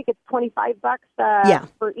 I think it's $25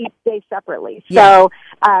 for each day separately. So,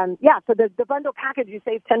 so the bundle package, you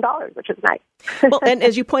save $10, which is nice. Well, and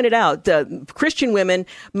as you pointed out, Christian women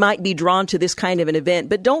might be drawn to this kind of an event,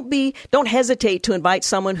 but don't hesitate to invite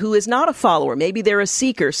someone who is not a follower. Maybe they're a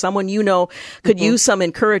seeker, someone could use some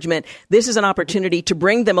encouragement. This is an opportunity to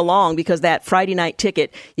bring them along, because that Friday night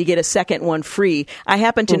ticket, you get a second one free. I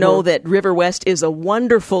happen to know that River West is a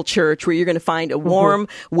wonderful church where you're going to find a warm,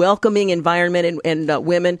 welcoming environment and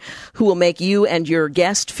women who will make you and your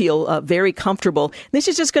guest feel very comfortable. This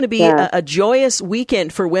is just going to be a joyous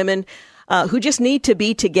weekend for women who just need to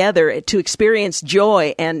be together to experience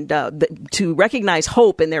joy and to recognize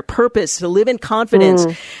hope in their purpose, to live in confidence,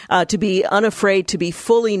 to be unafraid, to be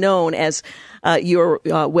fully known, as your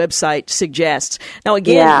website suggests. Now,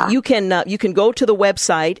 again, you can go to the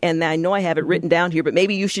website, and I know I have it written down here, but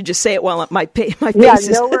maybe you should just say it while my face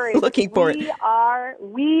is looking for it.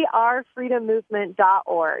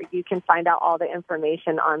 wearefreedommovement.org. You can find out all the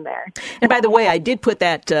information on there. And by the way, I did put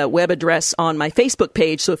that web address on my Facebook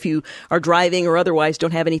page, so if you are driving or otherwise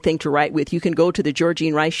don't have anything to write with, you can go to the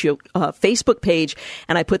Georgene Rice Show Facebook page,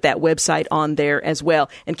 and I put that website on there as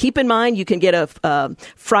well. And keep in mind, you can get a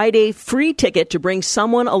Friday free ticket to bring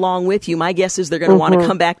someone along with you. My guess is they're going to want to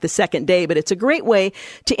come back the second day, but it's a great way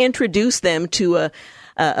to introduce them to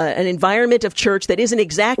an environment of church that isn't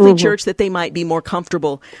exactly church that they might be more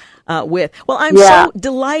comfortable with. Well, I'm so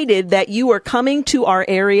delighted that you are coming to our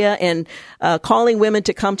area and calling women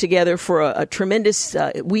to come together for a tremendous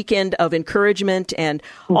weekend of encouragement and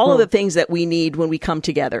all of the things that we need when we come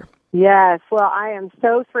together. Yes. Well, I am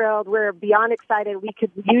so thrilled. We're beyond excited. We could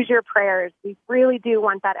use your prayers. We really do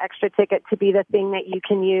want that extra ticket to be the thing that you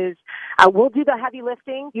can use. We'll do the heavy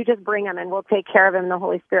lifting. You just bring them, and we'll take care of them. The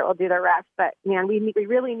Holy Spirit will do the rest. But, man, we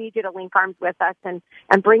really need you to link arms with us and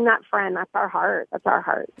bring that friend. That's our heart. That's our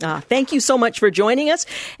heart. Thank you so much for joining us,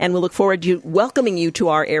 and we'll look forward to welcoming you to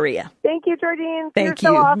our area. Thank you, Georgene. Thank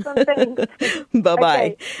You're you. so awesome. Thanks. Bye-bye.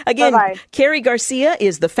 Okay. Again, Bye-bye. Carrie Garcia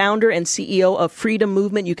is the founder and CEO of Freedom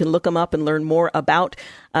Movement. You can look them up and learn more about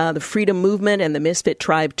the Freedom Movement and the Misfit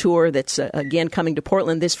Tribe Tour that's, again, coming to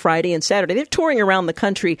Portland this Friday and Saturday. They're touring around the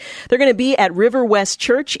country. They're going to be at River West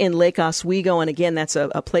Church in Lake Oswego. And again, that's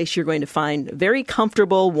a place you're going to find very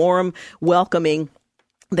comfortable, warm, welcoming.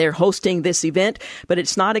 They're hosting this event, but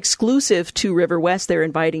it's not exclusive to River West. They're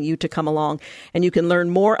inviting you to come along, and you can learn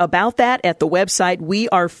more about that at the website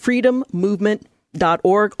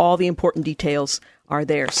wearefreedommovement.org. All the important details are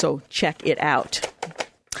there, so check it out.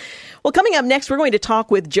 Well, coming up next, we're going to talk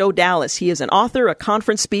with Joe Dallas. He is an author, a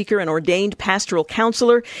conference speaker, an ordained pastoral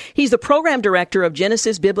counselor. He's the program director of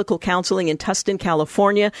Genesis Biblical Counseling in Tustin,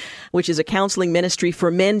 California, which is a counseling ministry for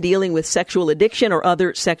men dealing with sexual addiction or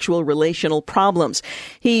other sexual relational problems.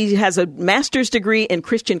 He has a master's degree in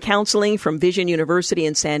Christian counseling from Vision University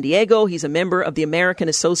in San Diego. He's a member of the American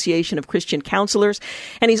Association of Christian Counselors,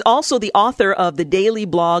 and he's also the author of the daily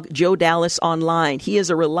blog Joe Dallas Online. He is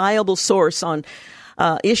a reliable source on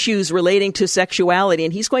issues relating to sexuality,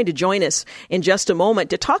 and he's going to join us in just a moment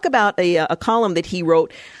to talk about a column that he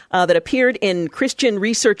wrote that appeared in Christian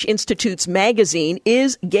Research Institute's magazine,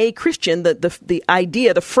 Is Gay Christian? The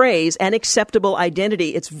idea, the phrase, an acceptable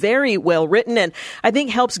identity. It's very well written, and I think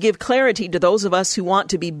helps give clarity to those of us who want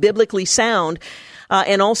to be biblically sound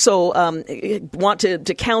and also want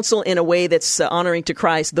to counsel in a way that's honoring to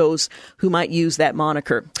Christ those who might use that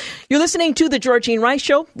moniker. You're listening to The Georgene Rice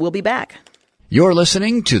Show. We'll be back. You're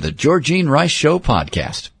listening to the Georgene Rice Show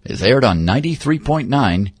podcast. It's aired on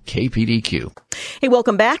 93.9 KPDQ. Hey,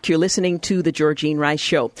 welcome back. You're listening to the Georgene Rice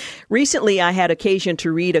Show. Recently, I had occasion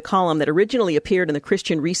to read a column that originally appeared in the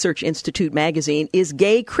Christian Research Institute magazine, Is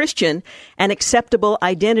Gay Christian an Acceptable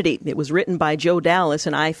Identity? It was written by Joe Dallas,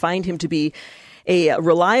 and I find him to be a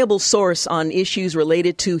reliable source on issues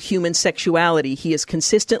related to human sexuality. He is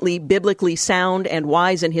consistently biblically sound and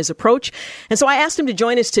wise in his approach. And so I asked him to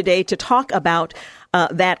join us today to talk about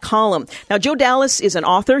that column. Now, Joe Dallas is an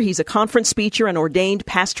author. He's a conference speaker and ordained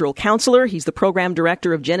pastoral counselor. He's the program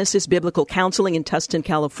director of Genesis Biblical Counseling in Tustin,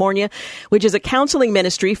 California, which is a counseling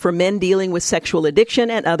ministry for men dealing with sexual addiction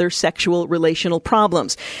and other sexual relational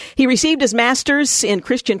problems. He received his master's in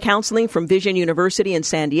Christian counseling from Vision University in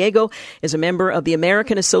San Diego, is a member of the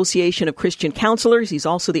American Association of Christian Counselors. He's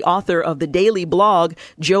also the author of the daily blog,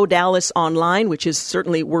 Joe Dallas Online, which is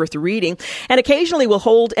certainly worth reading, and occasionally will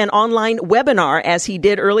hold an online webinar as he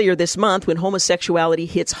did earlier this month when homosexuality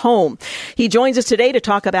hits home. He joins us today to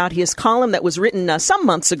talk about his column that was written some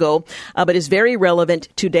months ago, but is very relevant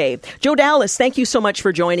today. Joe Dallas, thank you so much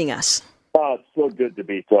for joining us. Oh, it's so good to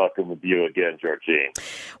be talking with you again, Georgene.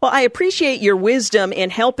 Well, I appreciate your wisdom in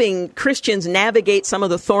helping Christians navigate some of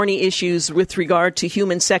the thorny issues with regard to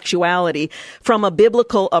human sexuality from a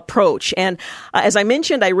biblical approach. And as I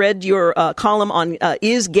mentioned, I read your column on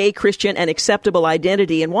Is Gay Christian an Acceptable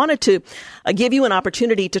Identity, and wanted to give you an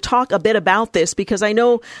opportunity to talk a bit about this, because I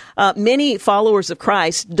know many followers of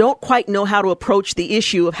Christ don't quite know how to approach the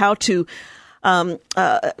issue of how to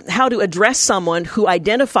address someone who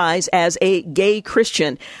identifies as a gay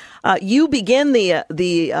Christian. You begin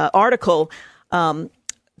the article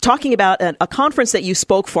talking about a conference that you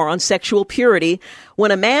spoke for on sexual purity,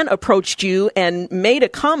 when a man approached you and made a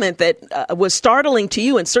comment that was startling to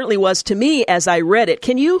you, and certainly was to me as I read it.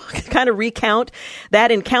 Can you kind of recount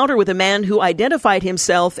that encounter with a man who identified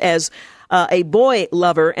himself as a boy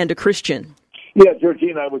lover and a Christian? Yeah,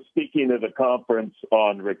 Georgene, I was speaking at a conference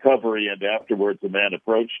on recovery, and afterwards a man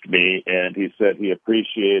approached me, and he said he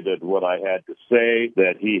appreciated what I had to say,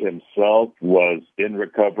 that he himself was in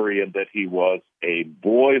recovery, and that he was a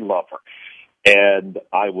boy lover. And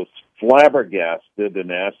I was flabbergasted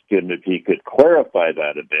and asked him if he could clarify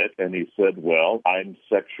that a bit. And he said, well, I'm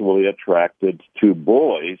sexually attracted to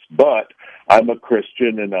boys, but I'm a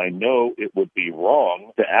Christian and I know it would be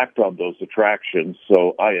wrong to act on those attractions,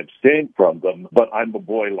 so I abstain from them, but I'm a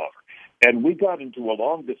boy lover. And we got into a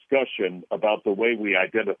long discussion about the way we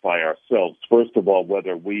identify ourselves. First of all,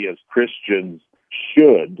 whether we as Christians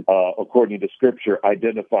should, according to Scripture,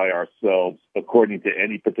 identify ourselves according to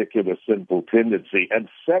any particular sinful tendency. And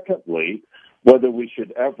secondly, whether we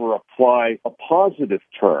should ever apply a positive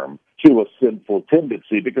term to a sinful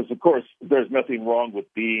tendency, because, of course, there's nothing wrong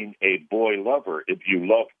with being a boy lover. If you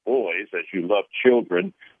love boys as you love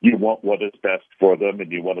children, you want what is best for them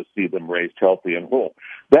and you want to see them raised healthy and whole.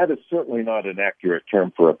 That is certainly not an accurate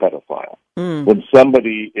term for a pedophile. When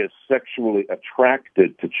somebody is sexually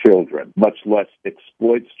attracted to children, much less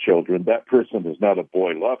exploits children, that person is not a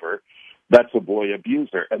boy lover. That's a boy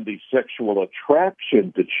abuser. And the sexual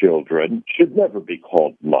attraction to children should never be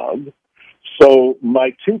called love. So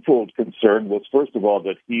my twofold concern was, first of all,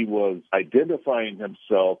 that he was identifying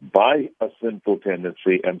himself by a sinful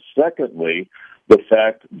tendency, and secondly, the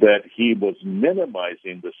fact that he was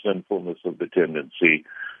minimizing the sinfulness of the tendency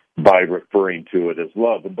by referring to it as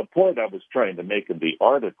love. And the point I was trying to make in the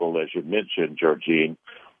article, as you mentioned, Georgene,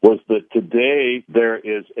 was that today there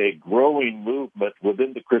is a growing movement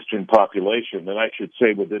within the Christian population, and I should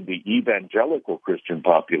say within the evangelical Christian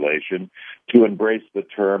population, to embrace the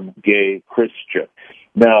term gay Christian.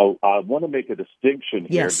 Now, I want to make a distinction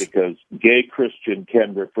here because gay Christian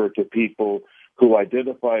can refer to people who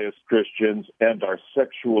identify as Christians and are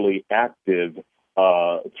sexually active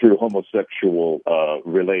through homosexual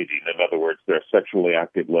relating. In other words, they're sexually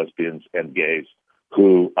active lesbians and gays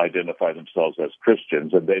who identify themselves as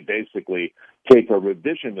Christians, and they basically take a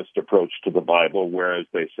revisionist approach to the Bible, whereas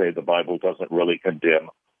they say the Bible doesn't really condemn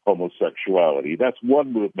homosexuality. That's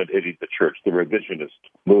one movement hitting the church, the revisionist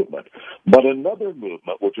movement. But another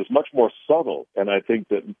movement, which is much more subtle, and I think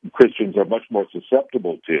that Christians are much more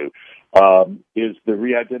susceptible to, is the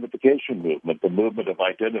re-identification movement, the movement of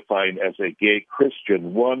identifying as a gay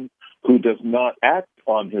Christian, one who does not act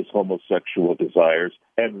on his homosexual desires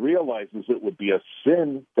and realizes it would be a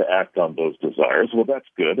sin to act on those desires. Well, that's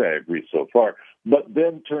good. I agree so far. But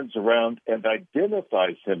then turns around and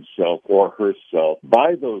identifies himself or herself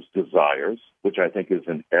by those desires, which I think is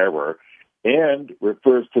an error, and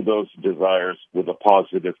refers to those desires with a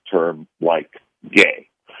positive term like gay.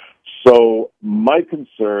 So my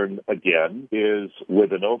concern, again, is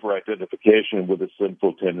with an over-identification with a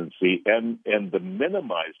sinful tendency and the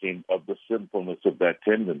minimizing of the sinfulness of that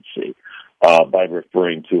tendency by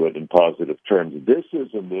referring to it in positive terms. This is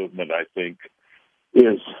a movement, I think,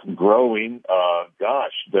 is growing.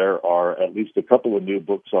 There are at least a couple of new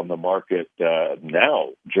books on the market now,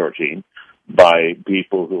 Georgine, by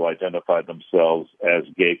people who identify themselves as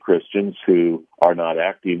gay Christians who are not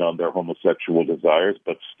acting on their homosexual desires,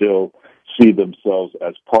 but still see themselves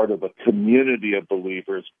as part of a community of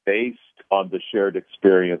believers based on the shared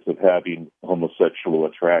experience of having homosexual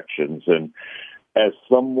attractions. And as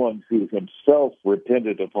someone who himself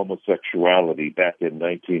repented of homosexuality back in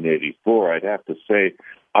 1984, I'd have to say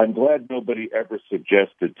I'm glad nobody ever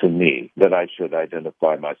suggested to me that I should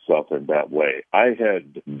identify myself in that way. I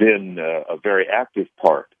had been a very active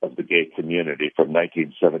part of the gay community from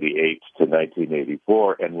 1978 to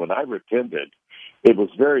 1984, and when I repented, it was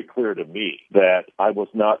very clear to me that I was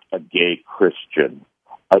not a gay Christian.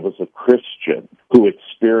 I was a Christian who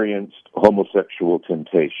experienced homosexual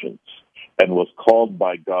temptations and was called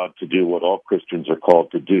by God to do what all Christians are called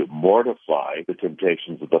to do, mortify the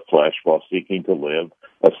temptations of the flesh while seeking to live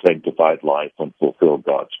a sanctified life and fulfill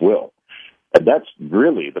God's will. And that's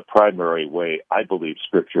really the primary way I believe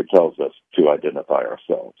Scripture tells us to identify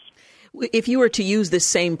ourselves. If you were to use this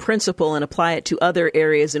same principle and apply it to other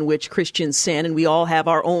areas in which Christians sin, and we all have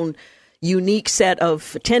our own unique set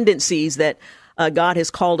of tendencies that God has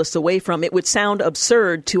called us away from, it would sound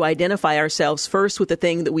absurd to identify ourselves first with the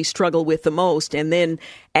thing that we struggle with the most, and then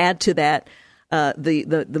add to that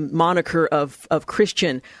the moniker of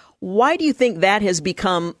Christian. Why do you think that has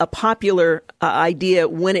become a popular idea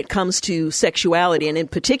when it comes to sexuality, and in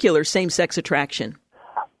particular same-sex attraction?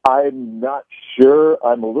 I'm not sure.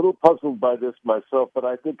 I'm a little puzzled by this myself, but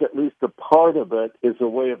I think at least a part of it is a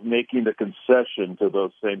way of making a concession to those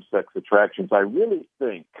same-sex attractions. I really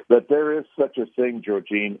think that there is such a thing,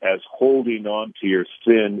 Georgine, as holding on to your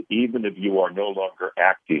sin even if you are no longer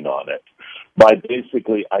acting on it, by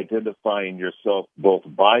basically identifying yourself both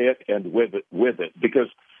by it and with it. Because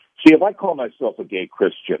see, if I call myself a gay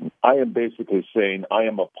Christian, I am basically saying I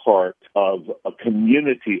am a part of a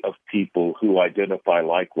community of people who identify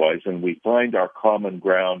likewise, and we find our common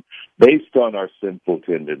ground based on our sinful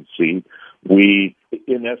tendency. We,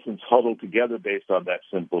 in essence, huddle together based on that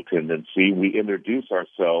sinful tendency. We introduce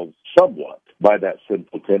ourselves somewhat by that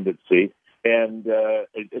sinful tendency. And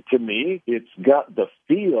to me, it's got the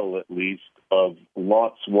feel, at least, of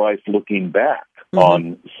Lot's wife looking back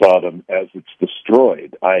on Sodom as it's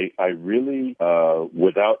destroyed. I really,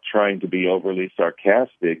 without trying to be overly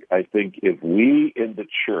sarcastic, I think if we in the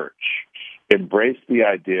church embrace the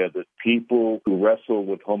idea that people who wrestle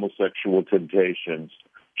with homosexual temptations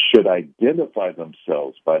should identify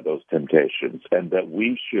themselves by those temptations, and that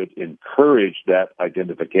we should encourage that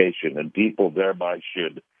identification, and people thereby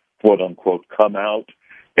should, quote-unquote, come out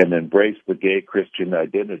and embrace the gay Christian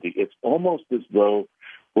identity, it's almost as though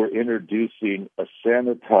we're introducing a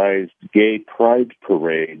sanitized gay pride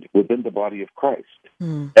parade within the body of Christ.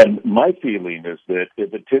 And my feeling is that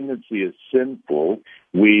if a tendency is sinful,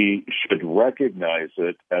 we should recognize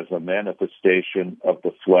it as a manifestation of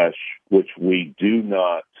the flesh, which we do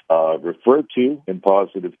not refer to in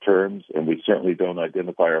positive terms, and we certainly don't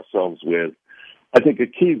identify ourselves with. I think a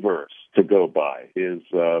key verse to go by is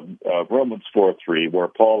Romans 4:3, where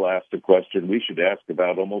Paul asked a question we should ask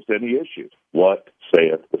about almost any issue. What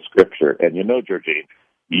saith the Scripture? And you know, Georgine,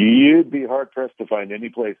 you'd be hard-pressed to find any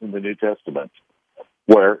place in the New Testament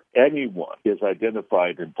where anyone is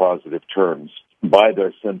identified in positive terms by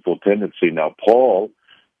their sinful tendency. Now, Paul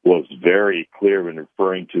was very clear in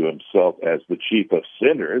referring to himself as the chief of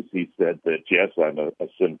sinners. He said that, yes, I'm a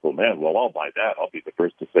sinful man. Well, I'll buy that. I'll be the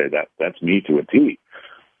first to say that. That's me to a T.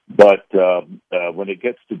 But when it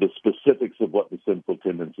gets to the specifics of what the sinful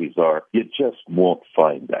tendencies are, you just won't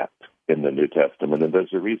find that in the New Testament, and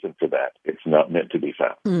there's a reason for that. It's not meant to be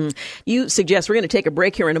found. You suggest, we're going to take a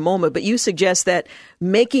break here in a moment, but you suggest that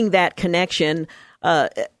making that connection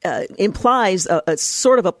implies a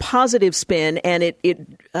sort of a positive spin, and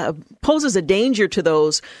it poses a danger to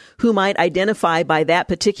those who might identify by that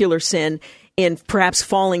particular sin in perhaps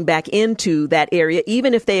falling back into that area,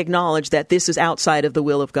 even if they acknowledge that this is outside of the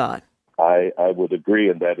will of God. I would agree,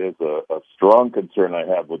 and that is a strong concern I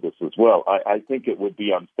have with this as well. I think it would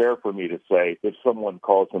be unfair for me to say if someone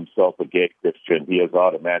calls himself a gay Christian, he is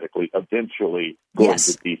automatically, eventually going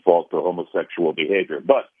to default to homosexual behavior.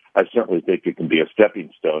 But I certainly think it can be a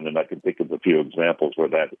stepping stone, and I can think of a few examples where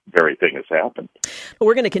that very thing has happened.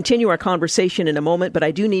 We're going to continue our conversation in a moment, but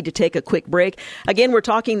I do need to take a quick break. Again, we're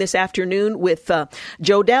talking this afternoon with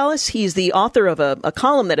Joe Dallas. He's the author of a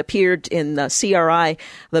column that appeared in CRI,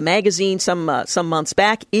 the magazine, some months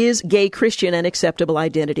back, Is Gay Christian an Acceptable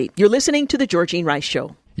Identity? You're listening to The Georgene Rice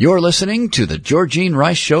Show. You're listening to the Georgene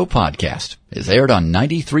Rice Show podcast. It's aired on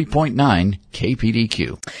 93.9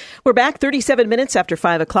 KPDQ. We're back 37 minutes after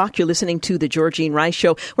 5 o'clock. You're listening to the Georgene Rice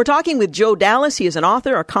Show. We're talking with Joe Dallas. He is an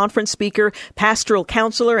author, a conference speaker, pastoral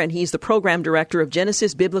counselor, and he's the program director of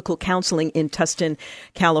Genesis Biblical Counseling in Tustin,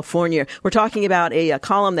 California. We're talking about a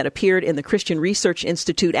column that appeared in the Christian Research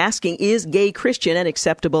Institute asking, is gay Christian an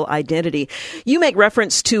acceptable identity? You make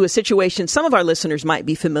reference to a situation some of our listeners might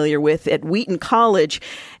be familiar with at Wheaton College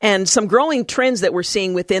and some growing trends that we're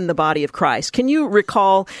seeing within the body of Christ. Can you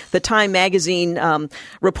recall the Time magazine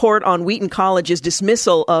report on Wheaton College's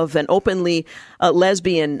dismissal of an openly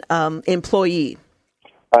lesbian employee?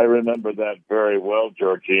 I remember that very well,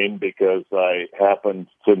 Georgene, because I happened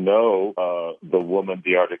to know the woman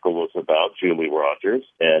the article was about, Julie Rogers,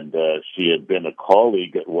 and she had been a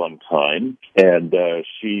colleague at one time, and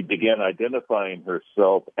she began identifying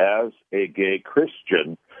herself as a gay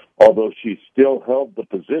Christian, although she still held the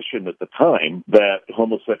position at the time that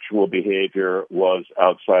homosexual behavior was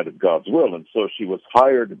outside of God's will. And so she was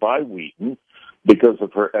hired by Wheaton because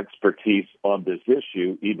of her expertise on this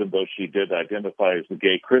issue, even though she did identify as a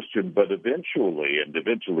gay Christian. But eventually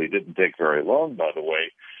didn't take very long, by the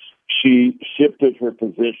way, she shifted her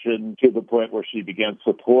position to the point where she began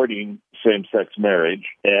supporting same-sex marriage,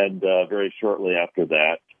 and very shortly after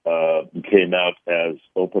that, came out as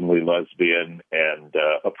openly lesbian and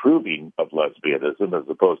approving of lesbianism, as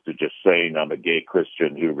opposed to just saying, I'm a gay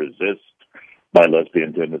Christian who resists my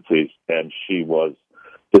lesbian tendencies. And she was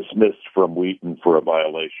dismissed from Wheaton for a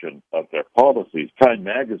violation of their policies. Time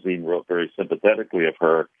magazine wrote very sympathetically of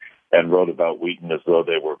her and wrote about Wheaton as though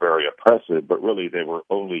they were very oppressive, but really they were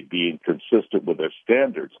only being consistent with their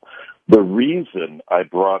standards. The reason I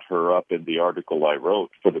brought her up in the article I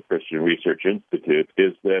wrote for the Christian Research Institute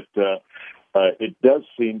is that it does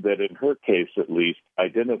seem that in her case, at least,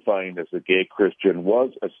 identifying as a gay Christian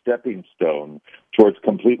was a stepping stone towards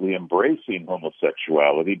completely embracing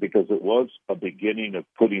homosexuality, because it was a beginning of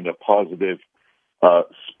putting a positive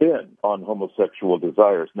spin on homosexual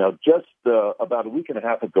desires. Now, just about a week and a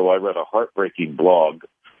half ago, I read a heartbreaking blog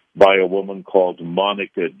by a woman called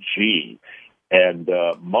Monica G. And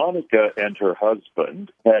Monica and her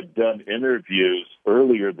husband had done interviews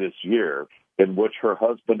earlier this year in which her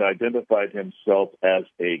husband identified himself as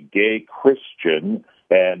a gay Christian,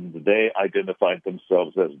 and they identified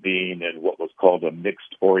themselves as being in what was called a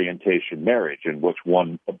mixed orientation marriage, in which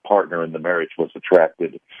one partner in the marriage was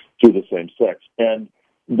attracted to the same sex. And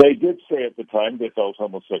they did say at the time they felt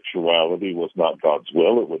homosexuality was not God's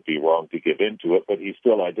will. It would be wrong to give into it, but he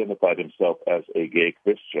still identified himself as a gay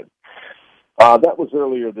Christian. That was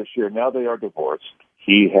earlier this year. Now they are divorced.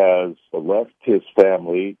 He has left his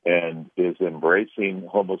family and is embracing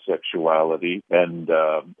homosexuality and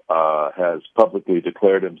has publicly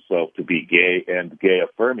declared himself to be gay and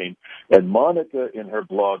gay-affirming. And Monica, in her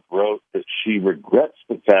blog, wrote that she regrets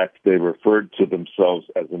the fact they referred to themselves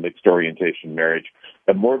as a mixed-orientation marriage.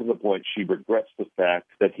 And more to the point, she regrets the fact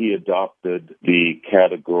that he adopted the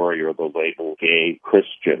category or the label gay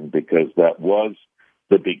Christian, because that was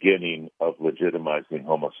the beginning of legitimizing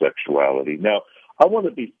homosexuality. Now, I want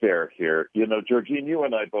to be fair here. You know, Georgene, you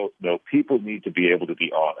and I both know people need to be able to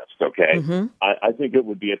be honest, okay? Mm-hmm. I think it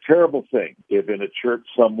would be a terrible thing if in a church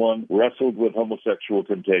someone wrestled with homosexual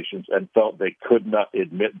temptations and felt they could not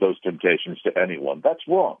admit those temptations to anyone. That's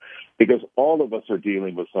wrong, because all of us are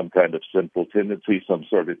dealing with some kind of sinful tendency, some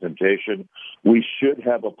sort of temptation. We should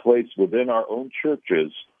have a place within our own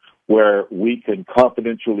churches where we can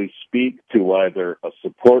confidentially speak to either a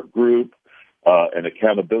support group, an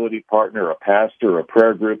accountability partner, a pastor, a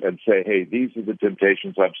prayer group, and say, hey, these are the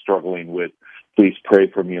temptations I'm struggling with. Please pray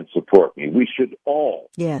for me and support me. We should all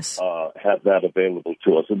have that available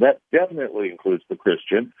to us. And that definitely includes the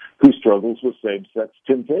Christian who struggles with same-sex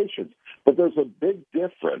temptations. But there's a big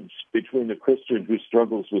difference between the Christian who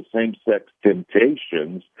struggles with same-sex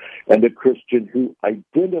temptations and the Christian who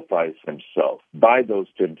identifies himself by those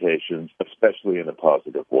temptations, especially in a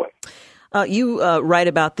positive way. You write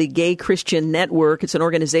about the Gay Christian Network. It's an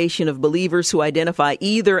organization of believers who identify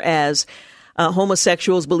either as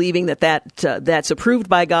homosexuals, believing that's approved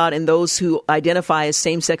by God, and those who identify as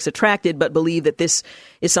same-sex attracted but believe that this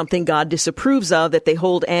is something God disapproves of, that they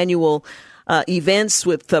hold annual events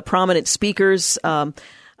with prominent speakers. And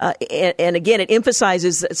again, it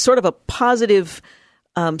emphasizes sort of a positive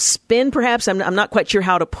spin, perhaps. I'm not quite sure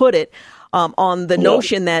how to put it, on the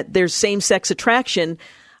notion that there's same-sex attraction,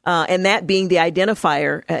 and that being the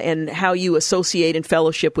identifier and how you associate and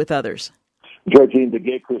fellowship with others. Georgene, the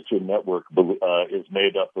Gay Christian Network is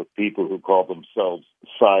made up of people who call themselves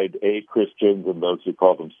Side A Christians and those who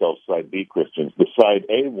call themselves Side B Christians. The Side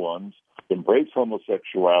A ones embrace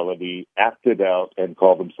homosexuality, act it out, and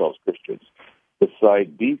call themselves Christians. The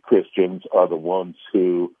Side B Christians are the ones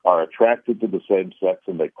who are attracted to the same sex,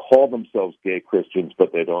 and they call themselves gay Christians,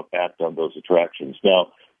 but they don't act on those attractions.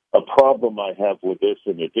 Now, a problem I have with this,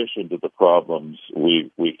 in addition to the problems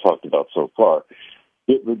we've talked about so far,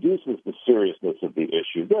 it reduces the seriousness of the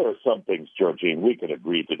issue. There are some things, Georgene, we can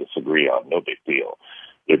agree to disagree on. No big deal.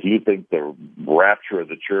 If you think the rapture of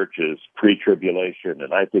the church is pre-tribulation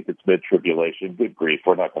and I think it's mid-tribulation, good grief,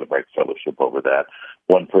 we're not going to break fellowship over that.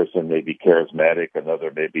 One person may be charismatic,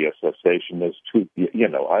 another may be a cessationist. You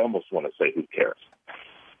know, I almost want to say, who cares?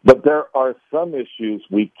 But there are some issues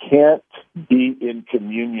we can't be in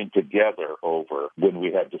communion together over when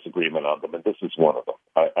we have disagreement on them, and this is one of them.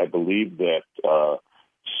 I believe that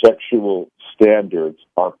sexual standards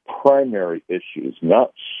are primary issues,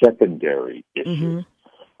 not secondary issues,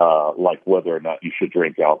 like whether or not you should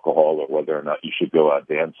drink alcohol or whether or not you should go out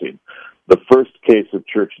dancing. The first case of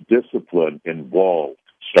church discipline involved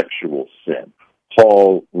sexual sin.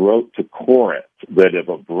 Paul wrote to Corinth that if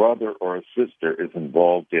a brother or a sister is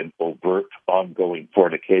involved in overt, ongoing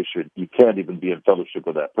fornication, you can't even be in fellowship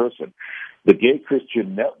with that person. The Gay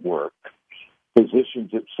Christian Network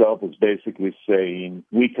positions itself as basically saying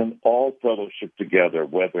we can all fellowship together,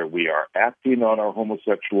 whether we are acting on our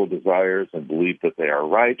homosexual desires and believe that they are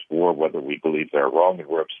right, or whether we believe they're wrong and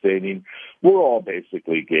we're abstaining. We're all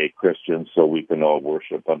basically gay Christians, so we can all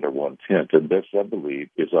worship under one tent. And this, I believe,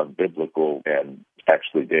 is unbiblical and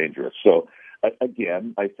actually dangerous. So,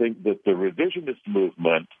 again, I think that the revisionist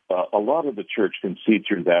movement, a lot of the church can see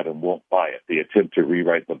through that and won't buy it. They attempt to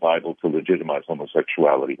rewrite the Bible to legitimize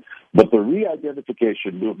homosexuality. But the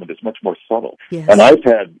re-identification movement is much more subtle. Yes. And I've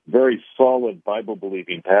had very solid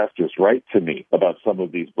Bible-believing pastors write to me about some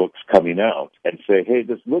of these books coming out and say, hey,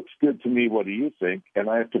 this looks good to me. What do you think? And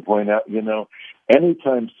I have to point out, you know,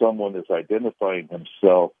 anytime someone is identifying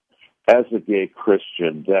himself as a gay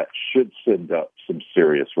Christian, that should send up some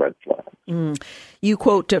serious red flags. You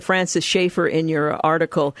quote Francis Schaeffer in your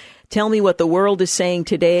article, tell me what the world is saying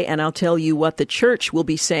today, and I'll tell you what the church will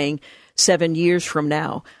be saying 7 years from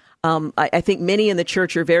now. I think many in the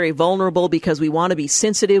church are very vulnerable because we want to be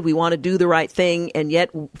sensitive, we want to do the right thing, and yet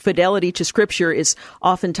fidelity to Scripture is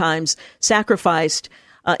oftentimes sacrificed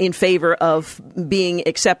in favor of being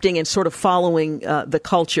accepting and sort of following the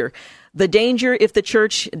culture. The danger if the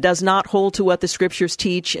church does not hold to what the Scriptures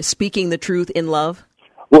teach, speaking the truth in love?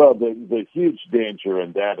 Well, the huge danger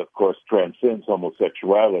in that, of course, transcends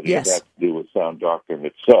homosexuality. Yes. It has to do with sound doctrine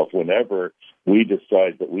itself. Whenever we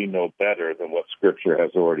decide that we know better than what Scripture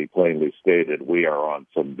has already plainly stated, we are on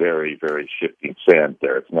some very, very shifting sand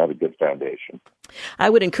there. It's not a good foundation. I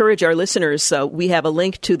would encourage our listeners, we have a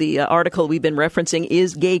link to the article we've been referencing,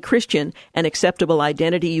 Is Gay Christian an Acceptable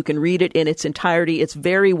Identity? You can read it in its entirety. It's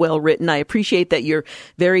very well written. I appreciate that you're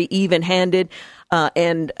very even-handed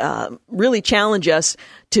and really challenge us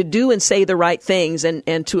to do and say the right things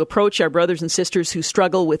and to approach our brothers and sisters who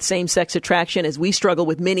struggle with same-sex attraction as we struggle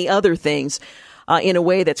with many other things in a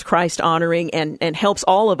way that's Christ-honoring and helps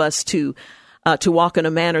all of us to to walk in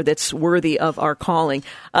a manner that's worthy of our calling.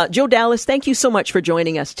 Joe Dallas, thank you so much for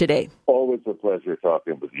joining us today. Always a pleasure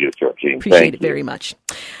talking with you, Georgene. Appreciate it very much.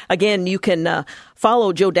 Again, you can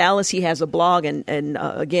follow Joe Dallas. He has a blog and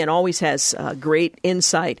again, always has great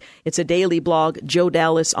insight. It's a daily blog, Joe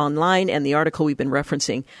Dallas Online, and the article we've been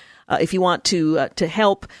referencing. If you want to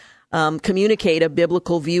help communicate a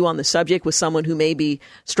biblical view on the subject with someone who may be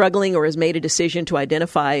struggling or has made a decision to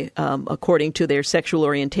identify according to their sexual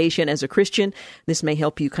orientation as a Christian, this may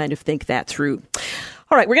help you kind of think that through.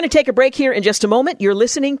 All right, we're going to take a break here in just a moment. You're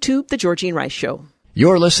listening to The Georgene Rice Show.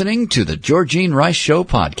 You're listening to the Georgene Rice Show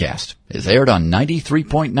podcast. It's aired on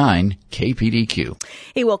 93.9 KPDQ.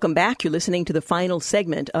 Hey, welcome back. You're listening to the final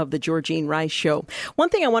segment of the Georgene Rice Show. One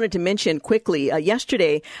thing I wanted to mention quickly,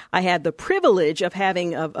 yesterday I had the privilege of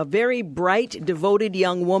having a very bright, devoted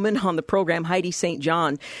young woman on the program, Heidi St.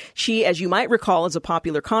 John. She, as you might recall, is a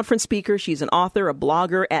popular conference speaker. She's an author, a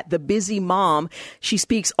blogger at The Busy Mom. She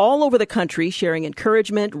speaks all over the country, sharing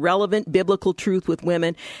encouragement, relevant biblical truth with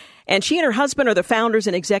women. And she and her husband are the founders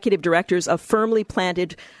and executive directors of Firmly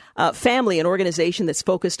Planted Family, an organization that's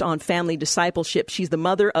focused on family discipleship. She's the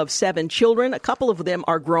mother of 7 children. A couple of them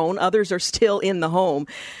are grown. Others are still in the home.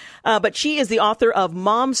 But she is the author of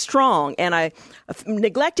Mom Strong. And I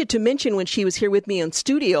neglected to mention when she was here with me in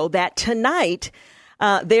studio that tonight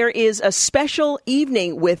there is a special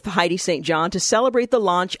evening with Heidi St. John to celebrate the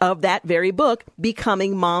launch of that very book,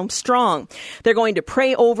 Becoming Mom Strong. They're going to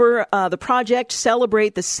pray over the project,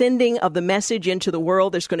 celebrate the sending of the message into the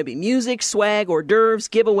world. There's going to be music, swag, hors d'oeuvres,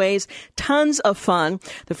 giveaways, tons of fun.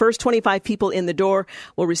 The first 25 people in the door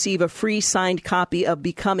will receive a free signed copy of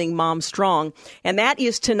Becoming Mom Strong. And that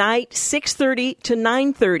is tonight, 6:30 to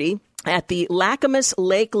 9:30. At the Lacamas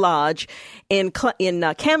Lake Lodge in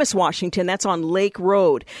Camas, Washington. That's on Lake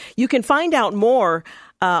Road. You can find out more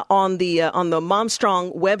on the Mom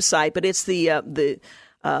Strong website, but it's the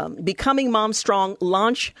Becoming Mom Strong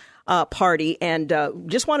launch party, and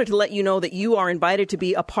just wanted to let you know that you are invited to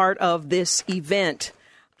be a part of this event.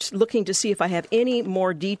 Just looking to see if I have any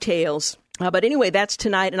more details. But anyway, that's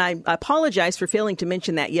tonight, and I apologize for failing to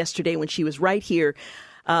mention that yesterday when she was right here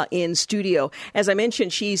in studio. As I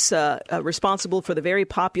mentioned, she's responsible for the very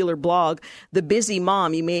popular blog, The Busy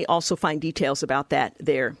Mom. You may also find details about that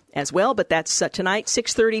there as well. But that's tonight,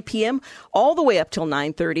 6:30 p.m., all the way up till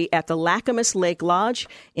 9:30 at the Lacamas Lake Lodge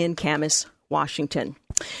in Camas, Washington.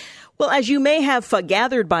 Well, as you may have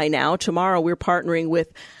gathered by now, tomorrow we're partnering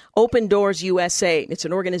with Open Doors USA. It's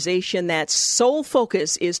an organization that's sole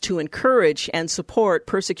focus is to encourage and support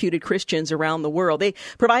persecuted Christians around the world. They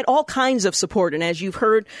provide all kinds of support. And as you've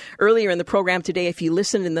heard earlier in the program today, if you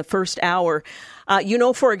listened in the first hour, you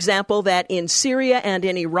know, for example, that in Syria and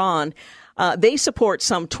in Iran, they support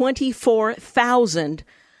some 24,000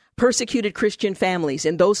 persecuted Christian families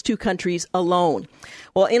in those 2 countries alone.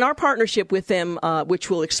 Well, in our partnership with them, which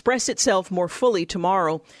will express itself more fully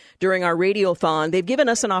tomorrow during our radiothon, they've given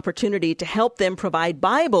us an opportunity to help them provide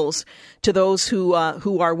Bibles to those who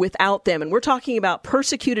are without them. And we're talking about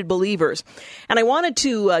persecuted believers. And I wanted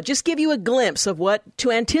to just give you a glimpse of what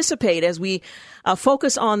to anticipate as we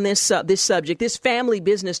focus on this subject, this family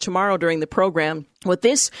business tomorrow during the program with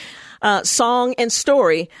this song and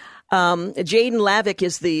story. Jaden Lavick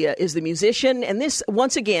is the musician, and this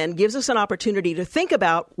once again gives us an opportunity to think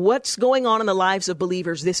about what's going on in the lives of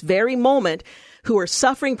believers this very moment who are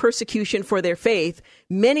suffering persecution for their faith,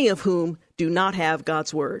 many of whom do not have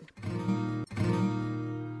God's word.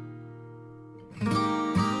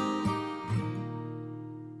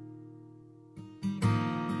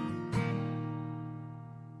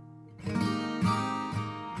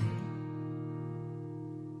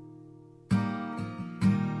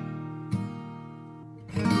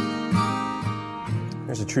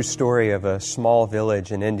 There's a true story of a small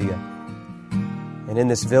village in India. And in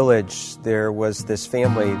this village, there was this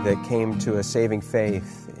family that came to a saving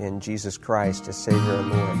faith in Jesus Christ as Savior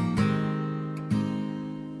and Lord.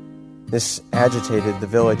 This agitated the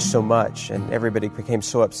village so much, and everybody became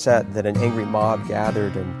so upset that an angry mob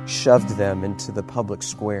gathered and shoved them into the public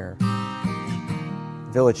square.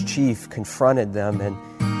 The village chief confronted them, and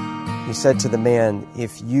he said to the man,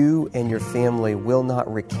 "If you and your family will not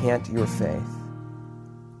recant your faith,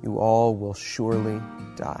 you all will surely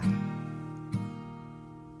die."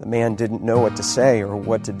 The man didn't know what to say or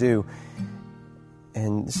what to do.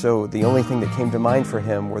 And so the only thing that came to mind for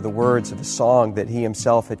him were the words of a song that he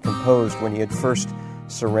himself had composed when he had first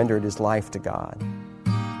surrendered his life to God.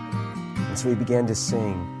 And so he began to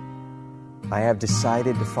sing, "I have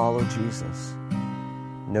decided to follow Jesus.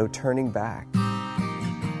 No turning back,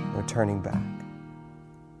 no turning back."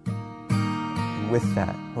 And with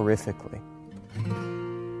that, horrifically,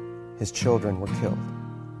 his children were killed.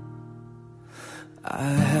 I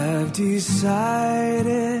have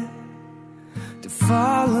decided to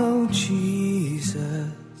follow Jesus.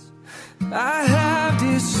 I have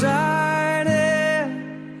decided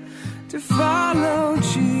to follow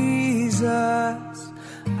Jesus.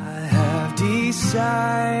 I have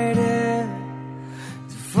decided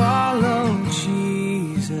to follow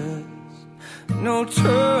Jesus. No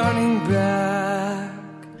turning back,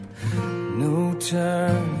 no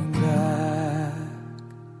turning back.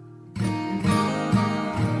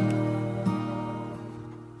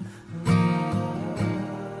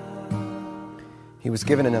 He was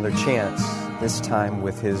given another chance, this time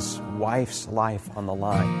with his wife's life on the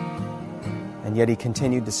line. And yet he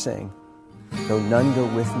continued to sing, "Though none go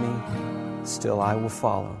with me, still I will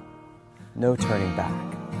follow. No turning back,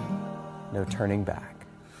 no turning back."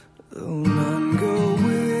 Though none go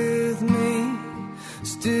with me,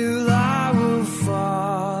 still I will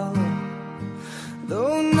follow.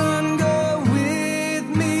 Though none go with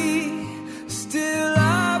me, still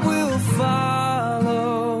I will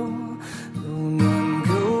follow. Though none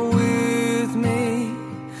go with me,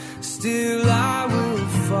 still I will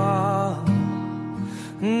follow.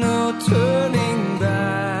 No turning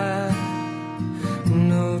back,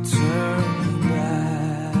 no turning back.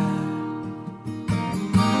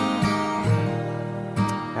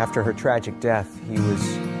 After her tragic death, he was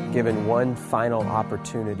given one final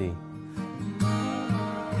opportunity,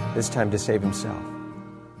 this time to save himself.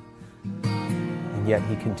 And yet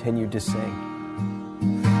he continued to sing.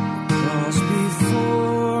 Cross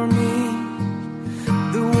before me,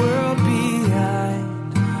 the world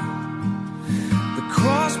behind me. The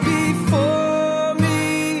cross before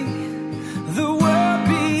me, the world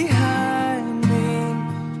behind me.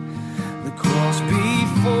 The cross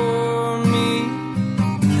before me,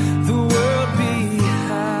 the world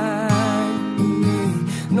behind me.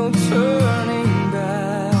 No turning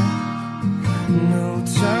back, no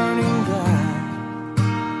turning back.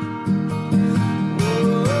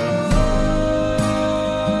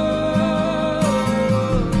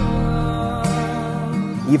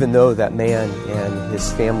 Even though that man and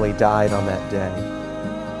his family died on that day,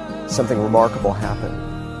 something remarkable happened.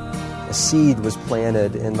 A seed was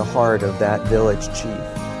planted in the heart of that village chief,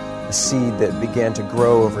 a seed that began to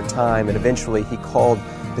grow over time, and eventually he called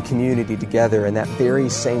the community together in that very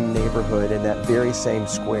same neighborhood, in that very same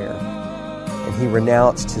square, and he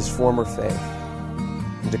renounced his former faith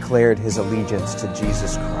and declared his allegiance to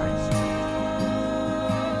Jesus Christ.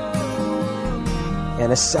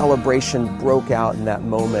 And a celebration broke out in that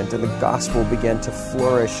moment, and the gospel began to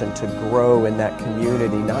flourish and to grow in that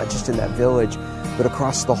community, not just in that village, but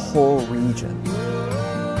across the whole region,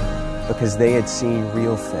 because they had seen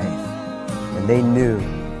real faith, and they knew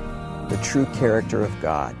the true character of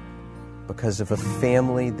God because of a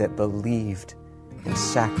family that believed and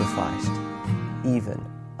sacrificed, even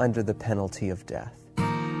under the penalty of death.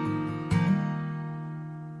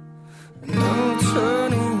 No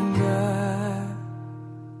turning back.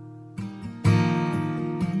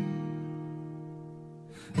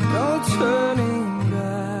 No turning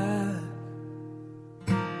back.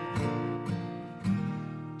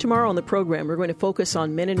 Tomorrow on the program, we're going to focus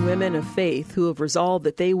on men and women of faith who have resolved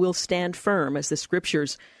that they will stand firm, as the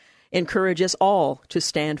Scriptures encourage us all to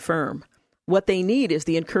stand firm. What they need is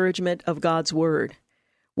the encouragement of God's Word.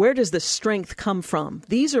 Where does the strength come from?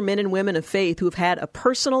 These are men and women of faith who have had a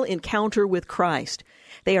personal encounter with Christ.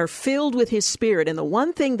 They are filled with His Spirit, and the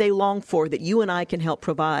one thing they long for that you and I can help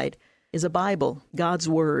provide is a Bible, God's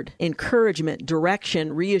Word, encouragement,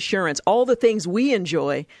 direction, reassurance, all the things we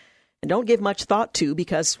enjoy and don't give much thought to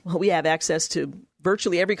because we have access to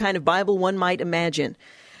virtually every kind of Bible one might imagine.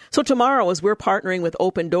 So tomorrow, as we're partnering with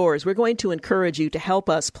Open Doors, we're going to encourage you to help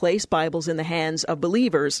us place Bibles in the hands of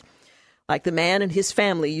believers like the man and his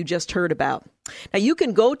family you just heard about. Now, you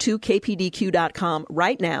can go to kpdq.com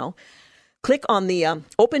right now, click on the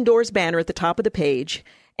Open Doors banner at the top of the page,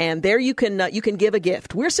 and there you can give a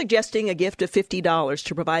gift. We're suggesting a gift of $50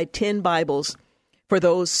 to provide 10 Bibles for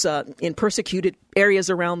those in persecuted areas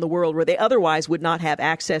around the world where they otherwise would not have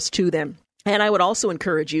access to them. And I would also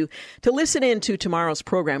encourage you to listen in to tomorrow's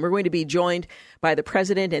program. We're going to be joined by the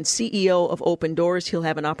president and CEO of Open Doors. He'll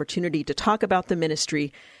have an opportunity to talk about the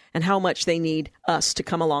ministry and how much they need us to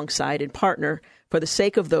come alongside and partner for the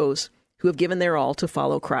sake of those who have given their all to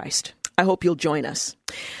follow Christ. I hope you'll join us.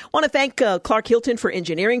 I want to thank Clark Hilton for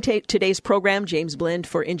engineering today's program, James Blend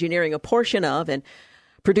for engineering a portion of and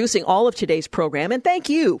producing all of today's program, and thank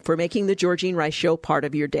you for making the Georgene Rice Show part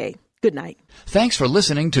of your day. Good night. Thanks for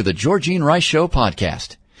listening to the Georgene Rice Show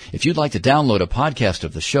podcast. If you'd like to download a podcast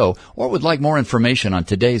of the show or would like more information on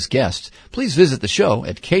today's guests, please visit the show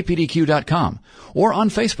at kpdq.com or on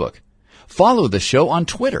Facebook. Follow the show on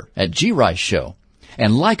Twitter at GRice Show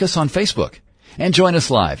and like us on Facebook. And join us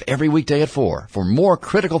live every weekday at 4 for more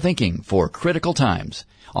critical thinking for critical times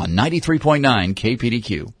on 93.9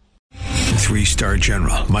 KPDQ. 3-star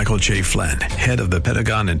General Michael J. Flynn, head of the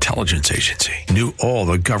Pentagon Intelligence Agency, knew all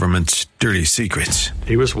the government's dirty secrets.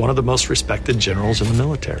 He was one of the most respected generals in the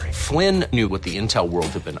military. Flynn knew what the intel world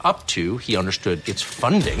had been up to. He understood its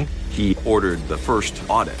funding. He ordered the first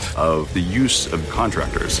audit of the use of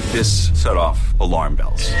contractors. This set off alarm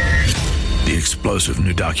bells. The explosive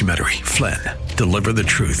new documentary, Flynn, Deliver the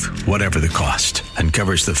Truth, Whatever the Cost,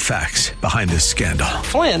 uncovers the facts behind this scandal.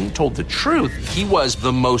 Flynn told the truth. He was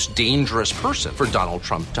the most dangerous person for Donald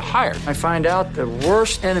Trump to hire. I find out the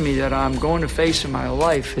worst enemy that I'm going to face in my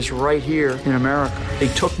life is right here in America. They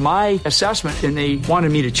took my assessment and they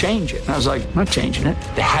wanted me to change it. And I was like, I'm not changing it.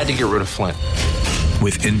 They had to get rid of Flynn.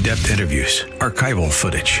 With in-depth interviews, archival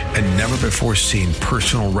footage, and never-before-seen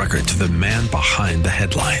personal records of the man behind the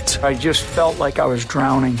headlines. I just felt like I was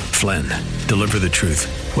drowning. Flynn, Deliver the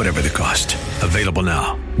Truth, Whatever the Cost. Available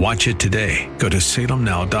now. Watch it today. Go to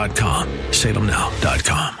salemnow.com.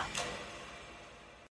 salemnow.com.